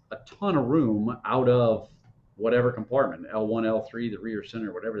takes a ton of room out of whatever compartment, L1, L3, the rear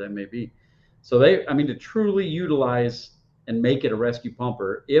center, whatever that may be. So to truly utilize and make it a rescue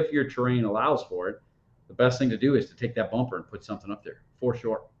bumper, if your terrain allows for it, the best thing to do is to take that bumper and put something up there, for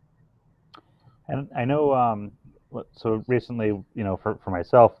sure. And I know, so recently, for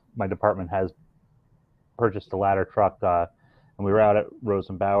myself, my department has purchased a ladder truck, and we were out at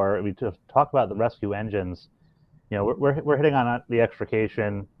Rosenbauer. We just talked about the rescue engines. We're hitting on the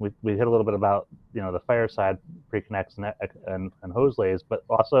extrication. We hit a little bit about the fireside pre-connects and hose lays, but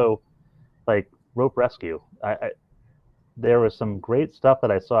also like rope rescue. There was some great stuff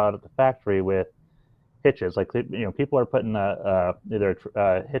that I saw out at the factory with hitches. Like people are putting either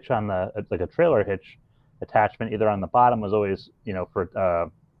a hitch on like a trailer hitch attachment either on the bottom was always for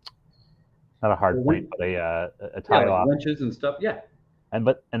not a hard point but a tie off winches and stuff. Yeah. And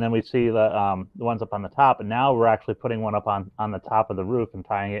then we see the ones up on the top, and now we're actually putting one up on the top of the roof and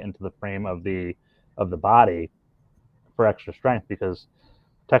tying it into the frame of the body for extra strength, because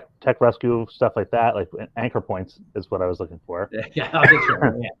tech rescue stuff like that, like anchor points, is what I was looking for. Yeah, that's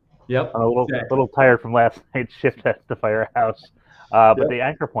right. Yeah. Yep. I'm a little tired from last night's shift at the firehouse, but the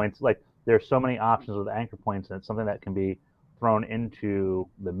anchor points, like there's so many options with anchor points, and it's something that can be thrown into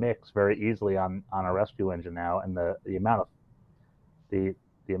the mix very easily on a rescue engine now, and the amount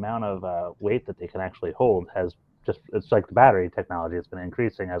of weight that they can actually hold it's like the battery technology. It's been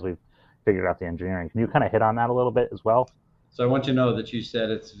increasing as we've figured out the engineering. Can you kind of hit on that a little bit as well? So I want you to know that you said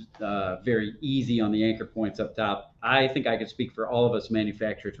it's very easy on the anchor points up top. I think I could speak for all of us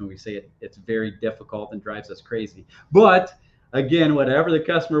manufacturers when we say it's very difficult and drives us crazy. But again, whatever the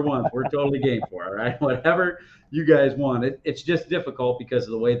customer wants, we're totally game for. All right, whatever you guys want. It's just difficult because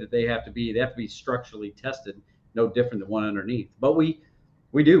of the way that they have to be. They have to be structurally tested, no different than one underneath. But we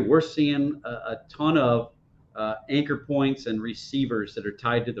do. We're seeing a ton of anchor points and receivers that are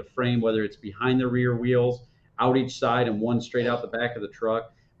tied to the frame, whether it's behind the rear wheels, out each side, and one straight out the back of the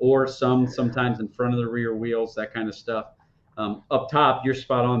truck, or sometimes in front of the rear wheels, that kind of stuff. Up top, you're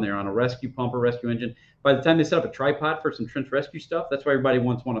spot on there on a rescue pumper, rescue engine. By the time they set up a tripod for some trench rescue stuff, that's why everybody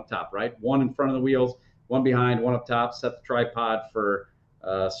wants one up top, right? One in front of the wheels, one behind, one up top, set the tripod for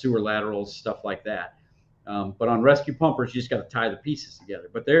sewer laterals, stuff like that. But on rescue pumpers, you just got to tie the pieces together.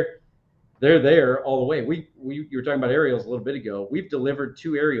 But they're there all the way. You were talking about aerials a little bit ago. We've delivered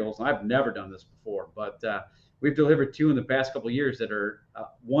 2 aerials, and I've never done this before, but we've delivered 2 in the past couple of years that are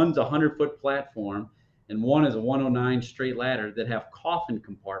one's a 100-foot platform, and one is a 109 straight ladder that have coffin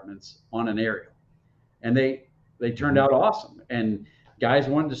compartments on an aerial, and they turned out awesome. And guys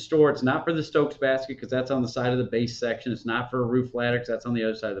wanted to store. It's not for the Stokes basket because that's on the side of the base section. It's not for a roof ladder because that's on the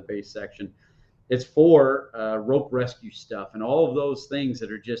other side of the base section. It's for rope rescue stuff and all of those things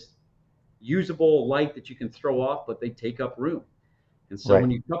that are just usable, light that you can throw off, but they take up room. And so Right.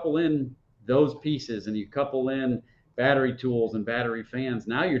 when you couple in those pieces and you couple in battery tools and battery fans,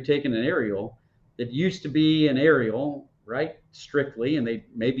 now you're taking an aerial that used to be an aerial, right? Strictly, and they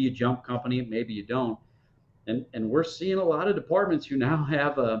maybe you jump company, maybe you don't. And we're seeing a lot of departments who now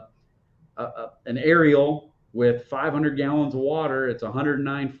have an aerial with 500 gallons of water. It's a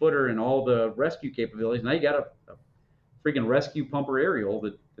 109 footer and all the rescue capabilities. Now you got a freaking rescue pumper aerial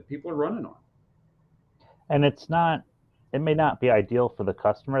that people are running on. And it may not be ideal for the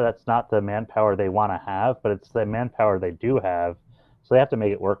customer. That's not the manpower they want to have, but it's the manpower they do have. So they have to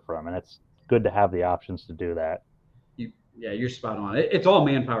make it work for them. And it's good to have the options to do that. Yeah, you're spot on. It's all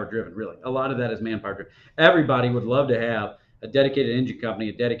manpower driven, really. A lot of that is manpower driven. Everybody would love to have a dedicated engine company,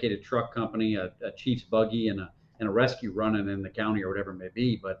 a dedicated truck company, a chief's buggy, and a rescue running in the county or whatever it may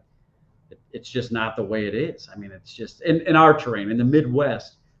be. But it's just not the way it is. I mean, it's just in our terrain in the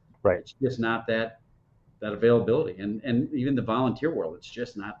Midwest, Right. it's just not that availability, and even the volunteer world, it's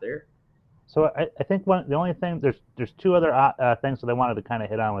just not there. So I think the only thing there's two other things that I wanted to kind of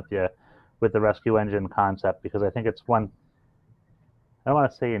hit on with you with the rescue engine concept because I think it's one. I don't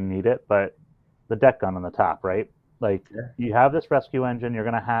want to say you need it, but the deck gun on the top, right? Like Yeah. you have this rescue engine, you're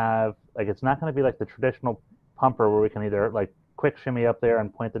gonna have like it's not gonna be like the traditional pumper where we can either like quick shimmy up there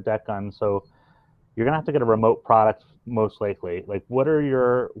and point the deck gun. So you're gonna have to get a remote product most likely. Like what are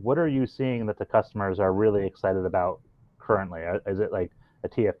you seeing that the customers are really excited about currently? Is it like a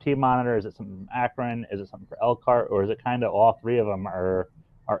TFT monitor? Is it something from Akron? Is it something for Elkhart? Or is it kind of all three of them are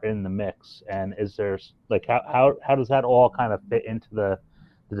in the mix? And is there like how does that all kind of fit into the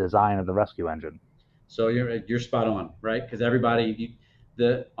design of the rescue engine? So you're spot on, right? Because everybody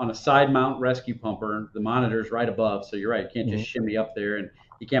the on a side mount rescue pumper, the monitor's right above. So you're right, you can't Mm-hmm. just shimmy up there, and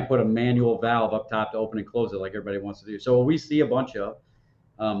you can't put a manual valve up top to open and close it like everybody wants to do. So what we see a bunch of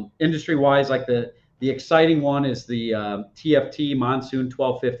industry wise, like the exciting one is the TFT Monsoon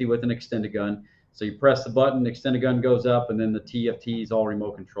 1250 with an extended gun. So you press the button, extended gun goes up, and then the TFT is all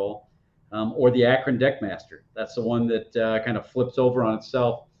remote control. Or the Akron Deckmaster. That's the one that kind of flips over on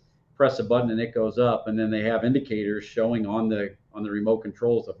itself. Press a button and it goes up, and then they have indicators showing on the remote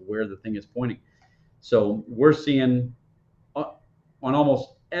controls of where the thing is pointing. So we're seeing on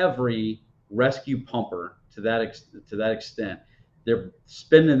almost every rescue pumper to that extent, they're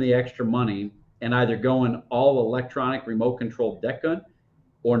spending the extra money and either going all electronic remote controlled deck gun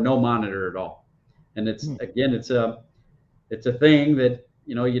or no monitor at all. And it's again, it's a thing that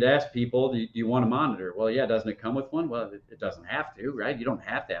you'd ask people, do you want a monitor? Well, yeah, doesn't it come with one? Well, it doesn't have to, right? You don't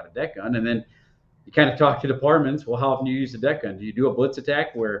have to have a deck gun. And then you kind of talk to departments. Well, how often do you use the deck gun? Do you do a blitz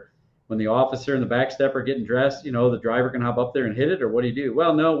attack where when the officer and the back step are getting dressed, the driver can hop up there and hit it, or what do you do?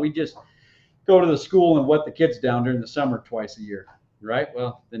 Well, no, we just go to the school and wet the kids down during the summer twice a year, right?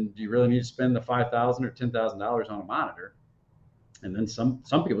 Well, then do you really need to spend the $5,000 or $10,000 on a monitor? And then some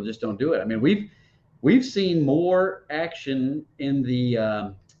people just don't do it. I mean, we've seen more action in the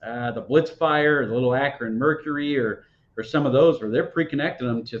Blitzfire, the little Akron Mercury, or some of those where they're pre-connecting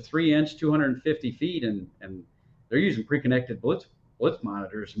them to 3-inch, 250 feet, and they're using pre-connected blitz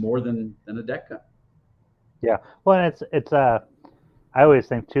monitors more than a deck gun. Yeah. Well, and it's I always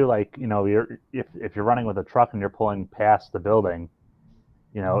think too, like you're if you're running with a truck and you're pulling past the building,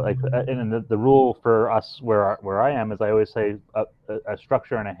 like and the rule for us where I am is I always say a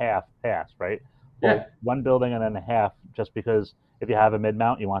structure and a half pass, right? Well, Yeah. one building and then a half, just because if you have a mid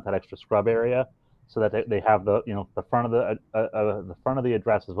mount, you want that extra scrub area, so that they have the front of the front of the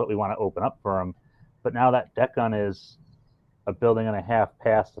address is what we want to open up for them. But now that deck gun is a building and a half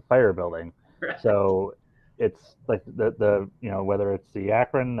past the fire building, so it's like the whether it's the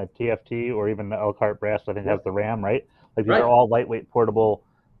Akron, the TFT, or even the Elkhart Brass, I think has the RAM, right? Like these Right. are all lightweight portable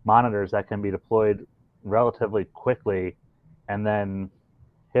monitors that can be deployed relatively quickly, and then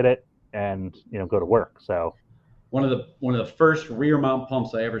hit it and go to work. So One of the first rear mount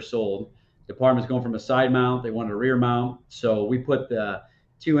pumps I ever sold. Department's going from a side mount. They wanted a rear mount, so we put the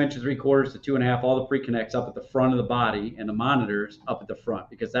 2 inches 3/4 to 2.5, all the pre-connects up at the front of the body, and the monitors up at the front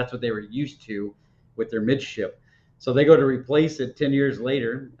because that's what they were used to with their midship. So they go to replace it 10 years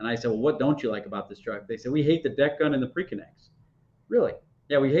later, and I said, "Well, what don't you like about this truck?" They said, "We hate the deck gun and the pre-connects." Really?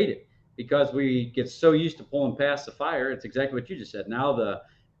 Yeah, we hate it because we get so used to pulling past the fire. It's exactly what you just said. Now the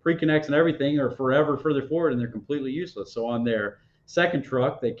pre-connects and everything are forever further forward and they're completely useless. So on their second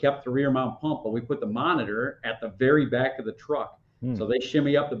truck, they kept the rear mount pump, but we put the monitor at the very back of the truck. So they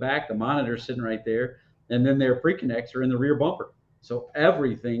shimmy up the back, the monitor's sitting right there, and then their pre-connects are in the rear bumper. So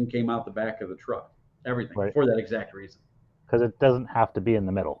everything came out the back of the truck, everything, right, for that exact reason. because it doesn't have to be in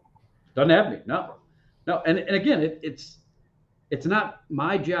the middle. Doesn't have to be, no. And again, it's not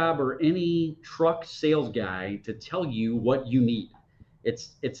my job or any truck sales guy to tell you what you need.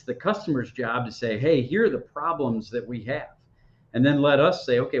 It's the customer's job to say, hey, here are the problems that we have, and then let us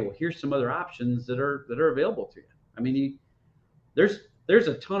say, okay, well, here's some other options that are available to you. I mean, there's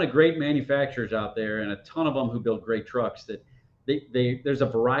a ton of great manufacturers out there, and a ton of them who build great trucks that there's a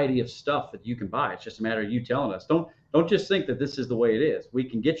variety of stuff that you can buy. It's just a matter of you telling us. Don't just think that this is the way it is. We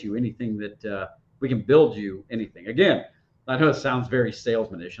can get you anything that we can build you anything. Again, I know it sounds very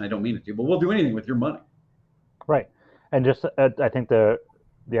salesmanish, and I don't mean it to, but we'll do anything with your money. Right. And just I think the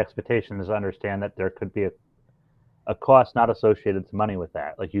expectation is to understand that there could be a cost not associated to money with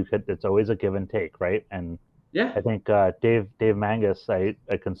that. Like it's always a give and take, right? And Yeah. I think Dave Mangus, I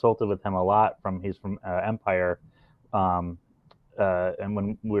consulted with him a lot. He's from Empire, and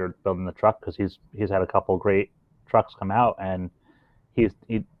when we were building the truck, because he's had a couple great trucks come out, and it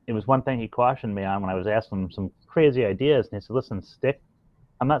was one thing he cautioned me on when I was asking him some crazy ideas, and he said, "Listen,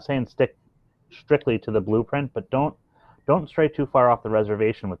 I'm not saying stick strictly to the blueprint, but don't stray too far off the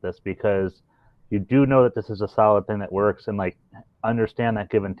reservation with this, because you do know that this is a solid thing that works, and like understand that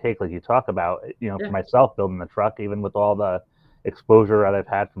give and take, like you talk about. Yeah. For myself building the truck, even with all the exposure that I've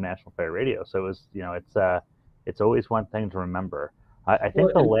had from National Fire Radio, so it was it's always one thing to remember. I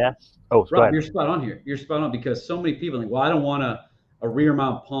think Rob, you're spot on here. You're spot on, because so many people think, well, I don't want a rear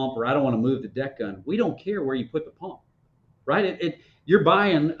mount pump, or I don't want to move the deck gun. We don't care where you put the pump, right? You're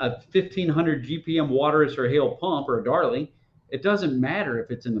buying a 1500 GPM Waterous or Hale pump or a Darley. It doesn't matter if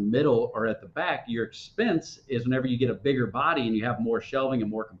it's in the middle or at the back. Your expense is whenever you get a bigger body and you have more shelving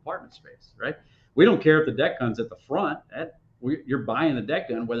and more compartment space, right? We don't care if the deck gun's at the front. You're buying the deck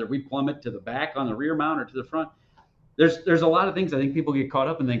gun, whether we plumb it to the back on the rear mount or to the front. There's a lot of things I think people get caught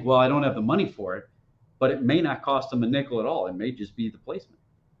up and think, well, I don't have the money for it, but it may not cost them a nickel at all. It may just be the placement.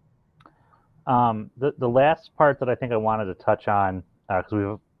 The last part that I think I wanted to touch on, because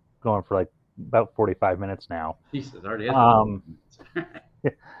we've going for like about 45 minutes now. Jesus, already.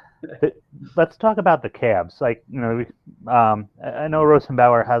 Let's talk about the cabs. Like, I know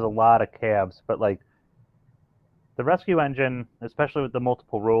Rosenbauer has a lot of cabs, but like the rescue engine, especially with the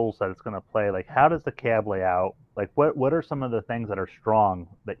multiple roles that it's going to play, like how does the cab lay out? Like what are some of the things that are strong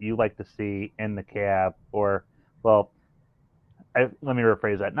that you like to see in the cab? Or, well, let me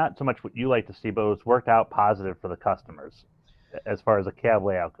rephrase that. Not so much what you like to see, but what's worked out positive for the customers as far as the cab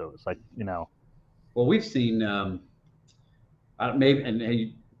layout goes. Like, Well, we've seen maybe, and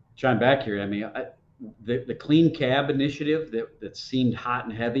hey, chime back here. I mean, the clean cab initiative that seemed hot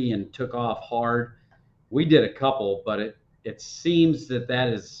and heavy and took off hard. We did a couple, but it seems that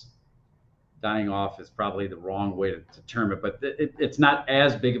is dying off is probably the wrong way to term it, but it's not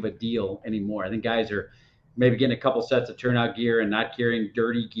as big of a deal anymore. I think guys are maybe getting a couple sets of turnout gear and not carrying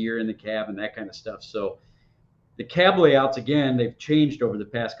dirty gear in the cab and that kind of stuff. So the cab layouts, again, they've changed over the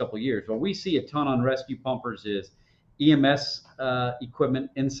past couple of years. What we see a ton on rescue pumpers is EMS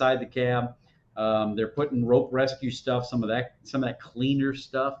equipment inside the cab. They're putting rope rescue stuff, some of that cleaner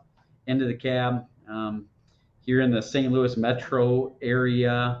stuff into the cab. Here in the St. Louis metro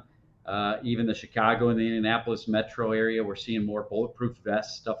area, even the Chicago and the Indianapolis metro area, we're seeing more bulletproof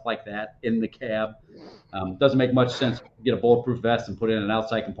vests, stuff like that in the cab. Doesn't make much sense to get a bulletproof vest and put it in an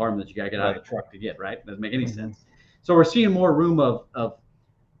outside compartment that you got to get out of the truck to get, right? Doesn't make any sense. So we're seeing more room of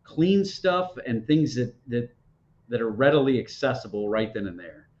clean stuff and things that are readily accessible right then and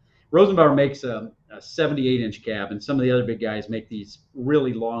there. Rosenbauer makes a 78-inch cab, and some of the other big guys make these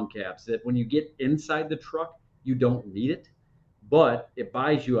really long cabs that when you get inside the truck, you don't need it, but it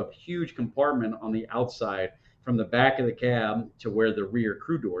buys you a huge compartment on the outside from the back of the cab to where the rear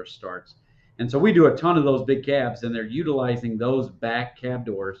crew door starts. And so we do a ton of those big cabs, and they're utilizing those back cab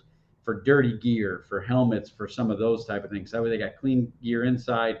doors for dirty gear, for helmets, for some of those type of things. That way they got clean gear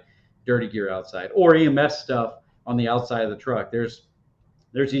inside, dirty gear outside, or EMS stuff on the outside of the truck. There's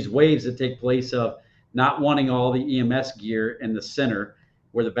these waves that take place of not wanting all the EMS gear in the center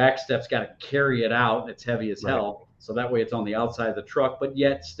where the back step's got to carry it out. It's heavy as hell. So that way it's on the outside of the truck, but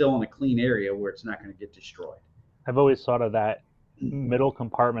yet still in a clean area where it's not going to get destroyed. I've always thought of that middle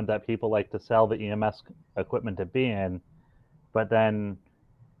compartment that people like to sell the EMS equipment to be in, but then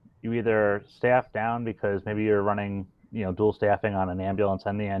you either staff down because maybe you're running, dual staffing on an ambulance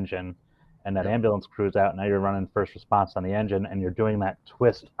and the engine, and that ambulance crew's out. Now you're running first response on the engine, and you're doing that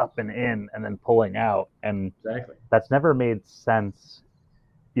twist up and in and then pulling out. And that's never made sense,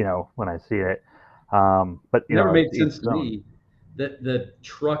 when I see it. But it never made sense to me that the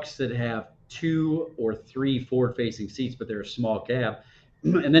trucks that have 2 or 3 forward-facing seats, but they're a small cab,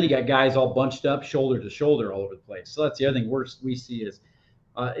 and then you got guys all bunched up, shoulder to shoulder, all over the place. So that's the other thing we see is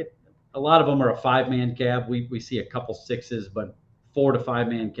a lot of them are a 5-man cab. We see a couple 6s, but 4 to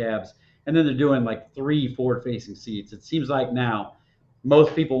 5-man cabs, and then they're doing like 3 forward-facing seats. It seems like now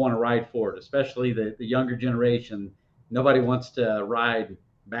most people want to ride forward, especially the younger generation. Nobody wants to ride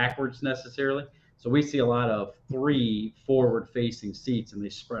backwards necessarily. So we see a lot of 3 forward-facing seats, and they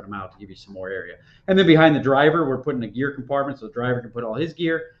spread them out to give you some more area. And then behind the driver, we're putting a gear compartment so the driver can put all his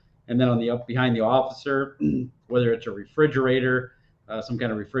gear. And then on the up behind the officer, whether it's a refrigerator, some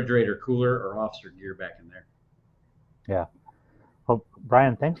kind of refrigerator cooler, or officer gear back in there. Yeah. Well,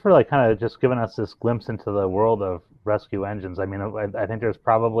 Brian, thanks for like kind of just giving us this glimpse into the world of rescue engines. I mean, I think there's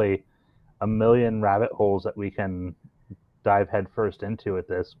probably a million rabbit holes that we can dive headfirst into with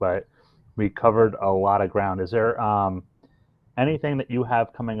this, but we covered a lot of ground. Is there anything that you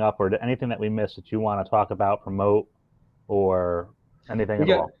have coming up, or anything that we missed that you want to talk about, promote, or anything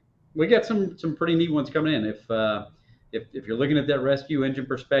at all? We got some pretty neat ones coming in. If you're looking at that rescue engine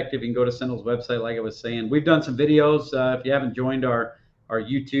perspective, you can go to Sentinel's website. Like I was saying, we've done some videos. If you haven't joined our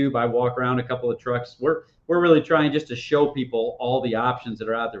YouTube, I walk around a couple of trucks. We're really trying just to show people all the options that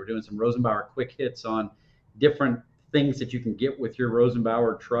are out there. We're doing some Rosenbauer quick hits on different things that you can get with your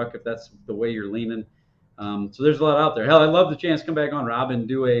Rosenbauer truck if that's the way you're leaning. So there's a lot out there. Hell, I'd love the chance to come back on, Rob, and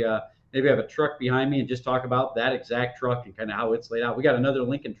do maybe have a truck behind me and just talk about that exact truck and kind of how it's laid out. We got another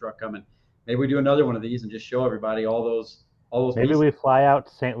Lincoln truck coming. Maybe we do another one of these and just show everybody all those Maybe pieces. we fly out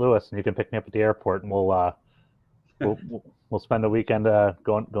to St. Louis and you can pick me up at the airport, and we'll spend a weekend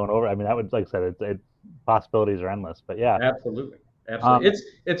going over. I mean, that would, like I said, possibilities are endless. But yeah, Absolutely.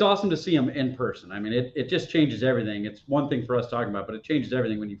 It's awesome to see them in person. I mean, it just changes everything. It's one thing for us talking about, but it changes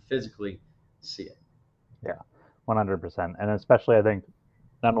everything when you physically see it. Yeah, 100%. And especially, I think,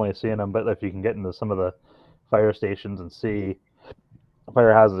 not only seeing them, but if you can get into some of the fire stations and see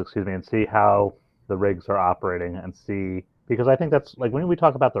firehouses, and see how the rigs are operating, and see, because I think that's like when we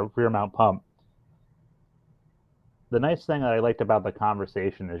talk about the rear mount pump, the nice thing that I liked about the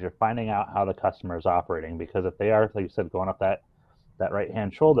conversation is you're finding out how the customer is operating, because if they are, like you said, going up that right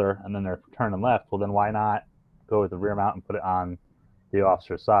hand shoulder and then they're turning left, well, then why not go with the rear mount and put it on the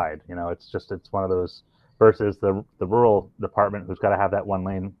officer's side? It's one of those, versus the rural department who's got to have that one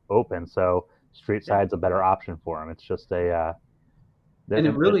lane open, so street side's a better option for them. It's just and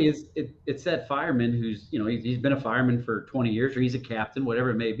it really is. It's that fireman who's, he's been a fireman for 20 years, or he's a captain, whatever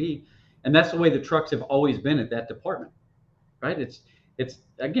it may be, and that's the way the trucks have always been at that department, right? It's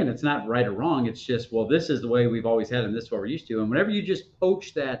again, it's not right or wrong. It's just, well, this is the way we've always had, and this is what we're used to. And whenever you just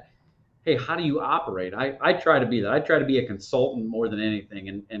poach that, hey, how do you operate? I try to be that. I try to be a consultant more than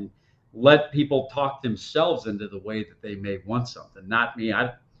anything, and let people talk themselves into the way that they may want something, not me.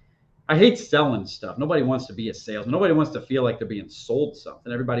 I hate selling stuff. Nobody wants to be a salesman. Nobody wants to feel like they're being sold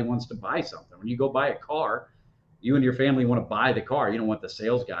something. Everybody wants to buy something. When you go buy a car, you and your family want to buy the car. You don't want the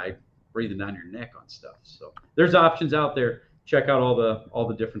sales guy breathing down your neck on stuff. So there's options out there. Check out all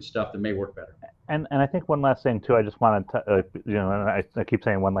the different stuff that may work better. And I think one last thing too. I just wanted to, and I keep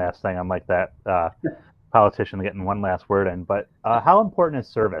saying one last thing. I'm like that politician getting one last word in. But how important is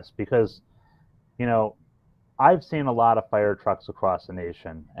service? Because I've seen a lot of fire trucks across the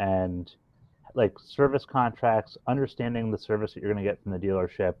nation, and like service contracts, understanding the service that you're going to get from the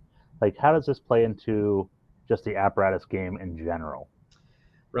dealership. Like, how does this play into just the apparatus game in general?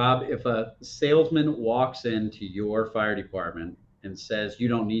 Rob, if a salesman walks into your fire department and says you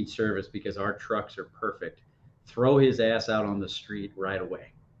don't need service because our trucks are perfect, throw his ass out on the street right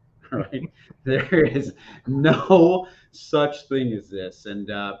away. Right? There is no such thing as this. And,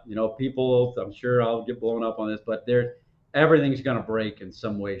 people, I'm sure I'll get blown up on this, but everything's going to break in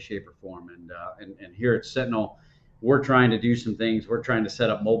some way, shape, or form. And here at Sentinel, we're trying to do some things. We're trying to set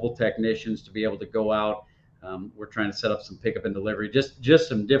up mobile technicians to be able to go out. We're trying to set up some pickup and delivery, just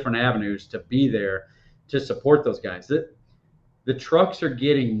some different avenues to be there to support those guys. The trucks are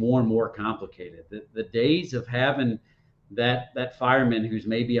getting more and more complicated. The days of having that fireman who's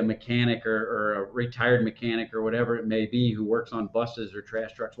maybe a mechanic or a retired mechanic or whatever it may be, who works on buses or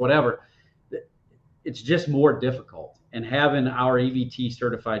trash trucks, whatever, it's just more difficult. And having our EVT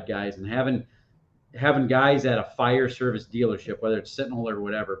certified guys and having guys at a fire service dealership, whether it's Sentinel or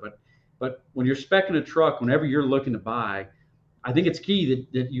whatever, but when you're speccing a truck, whenever you're looking to buy, I think it's key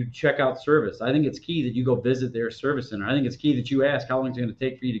that you check out service. I think it's key that you go visit their service center. I think it's key that you ask how long it's going to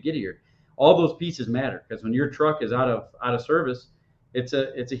take for you to get here. All those pieces matter, because when your truck is out of service, it's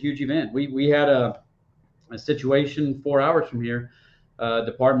a huge event. We had a situation 4 hours from here.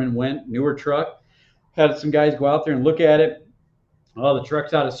 Department went, newer truck, had some guys go out there and look at it. Oh, the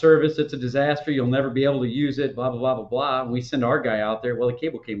truck's out of service. It's a disaster. You'll never be able to use it, blah, blah, blah, blah, blah. And we send our guy out there. Well, the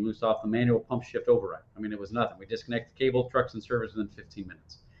cable came loose off the manual pump shift override. I mean, it was nothing. We disconnect the cable, truck's in service within 15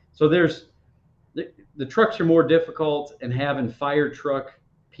 minutes. So the trucks are more difficult, and having fire truck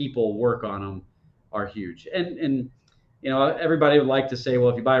people work on them are huge. And everybody would like to say, well,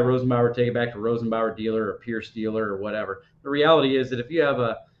 if you buy a Rosenbauer, take it back to a Rosenbauer dealer or Pierce dealer or whatever. The reality is that if you have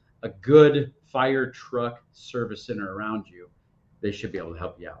a good fire truck service center around you, they should be able to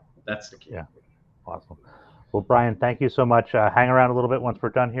help you out. That's the key. Yeah, awesome. Well, Brian, thank you so much. Hang around a little bit once we're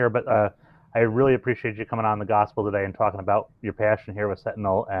done here, but I really appreciate you coming on The Gospel today and talking about your passion here with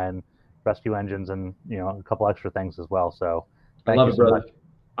Sentinel and rescue engines and, a couple extra things as well. So I love it, brother.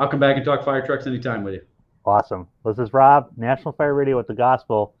 I'll come back and talk fire trucks anytime with you. Awesome. This is Rob, National Fire Radio with The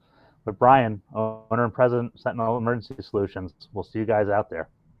Gospel, with Brian, owner and president, Sentinel Emergency Solutions. We'll see you guys out there.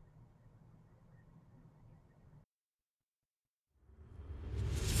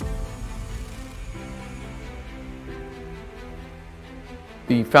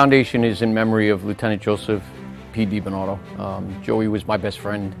 The foundation is in memory of Lieutenant Joseph P. DiBernardo. Joey was my best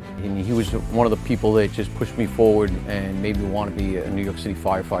friend, and he was one of the people that just pushed me forward and made me want to be a New York City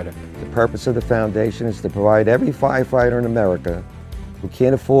firefighter. The purpose of the foundation is to provide every firefighter in America who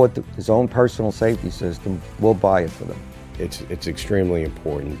can't afford his own personal safety system, we'll buy it for them. It's extremely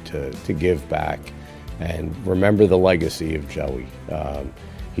important to give back and remember the legacy of Joey.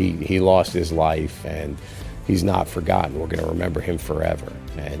 He lost his life, and he's not forgotten. We're going to remember him forever,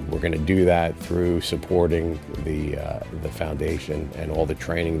 and we're going to do that through supporting the foundation and all the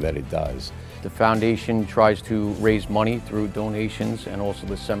training that it does. The foundation tries to raise money through donations and also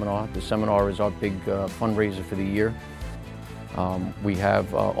the seminar. The seminar is our big fundraiser for the year. We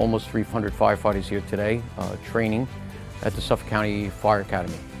have almost 300 firefighters here today training at the Suffolk County Fire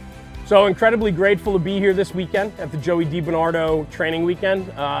Academy. So incredibly grateful to be here this weekend at the Joey DiBernardo training weekend.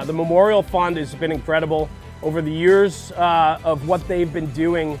 The Memorial Fund has been incredible. Over the years of what they've been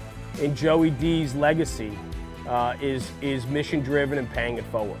doing in Joey D's legacy is mission driven and paying it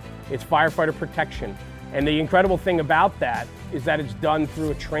forward. It's firefighter protection. And the incredible thing about that is that it's done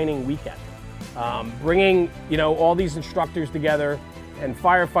through a training weekend. Bringing all these instructors together and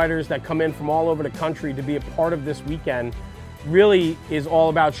firefighters that come in from all over the country to be a part of this weekend really is all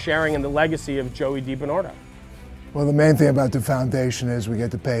about sharing in the legacy of Joey DiBernardo. Well, the main thing about the foundation is we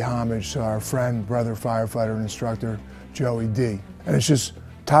get to pay homage to our friend, brother, firefighter, and instructor, Joey D. And it's just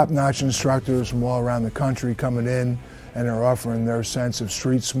top-notch instructors from all around the country coming in, and they're offering their sense of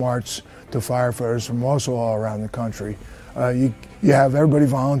street smarts to firefighters from also all around the country. You have everybody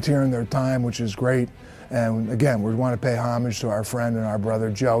volunteering their time, which is great. And again, we want to pay homage to our friend and our brother,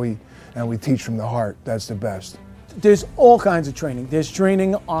 Joey, and we teach from the heart. That's the best. There's all kinds of training. There's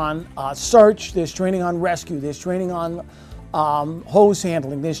training on search, there's training on rescue, there's training on hose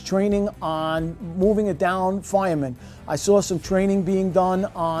handling, there's training on moving a down fireman. I saw some training being done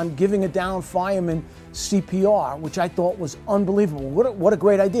on giving a down fireman CPR, which I thought was unbelievable. What a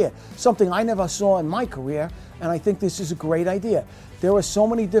great idea. Something I never saw in my career, and I think this is a great idea. There are so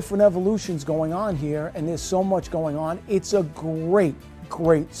many different evolutions going on here, and there's so much going on. It's a great,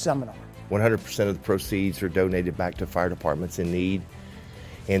 great seminar. 100% of the proceeds are donated back to fire departments in need.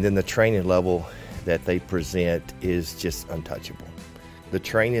 And then the training level that they present is just untouchable. The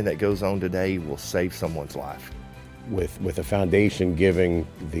training that goes on today will save someone's life. With the foundation giving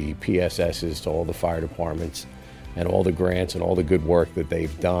the PSSs to all the fire departments and all the grants and all the good work that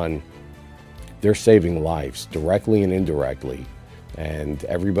they've done, they're saving lives directly and indirectly. And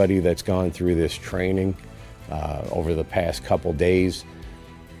everybody that's gone through this training over the past couple days,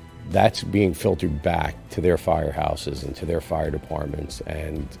 that's being filtered back to their firehouses and to their fire departments,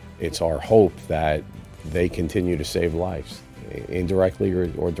 and it's our hope that they continue to save lives, indirectly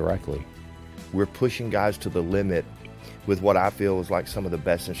or directly. We're pushing guys to the limit with what I feel is like some of the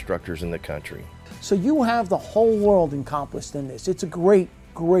best instructors in the country. So you have the whole world encompassed in this. It's a great,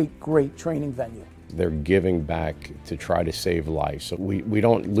 great, great training venue. They're giving back to try to save lives, so we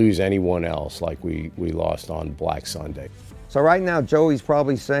don't lose anyone else like we lost on Black Sunday. So right now, Joey's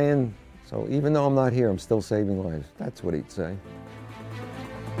probably saying, so even though I'm not here, I'm still saving lives. That's what he'd say.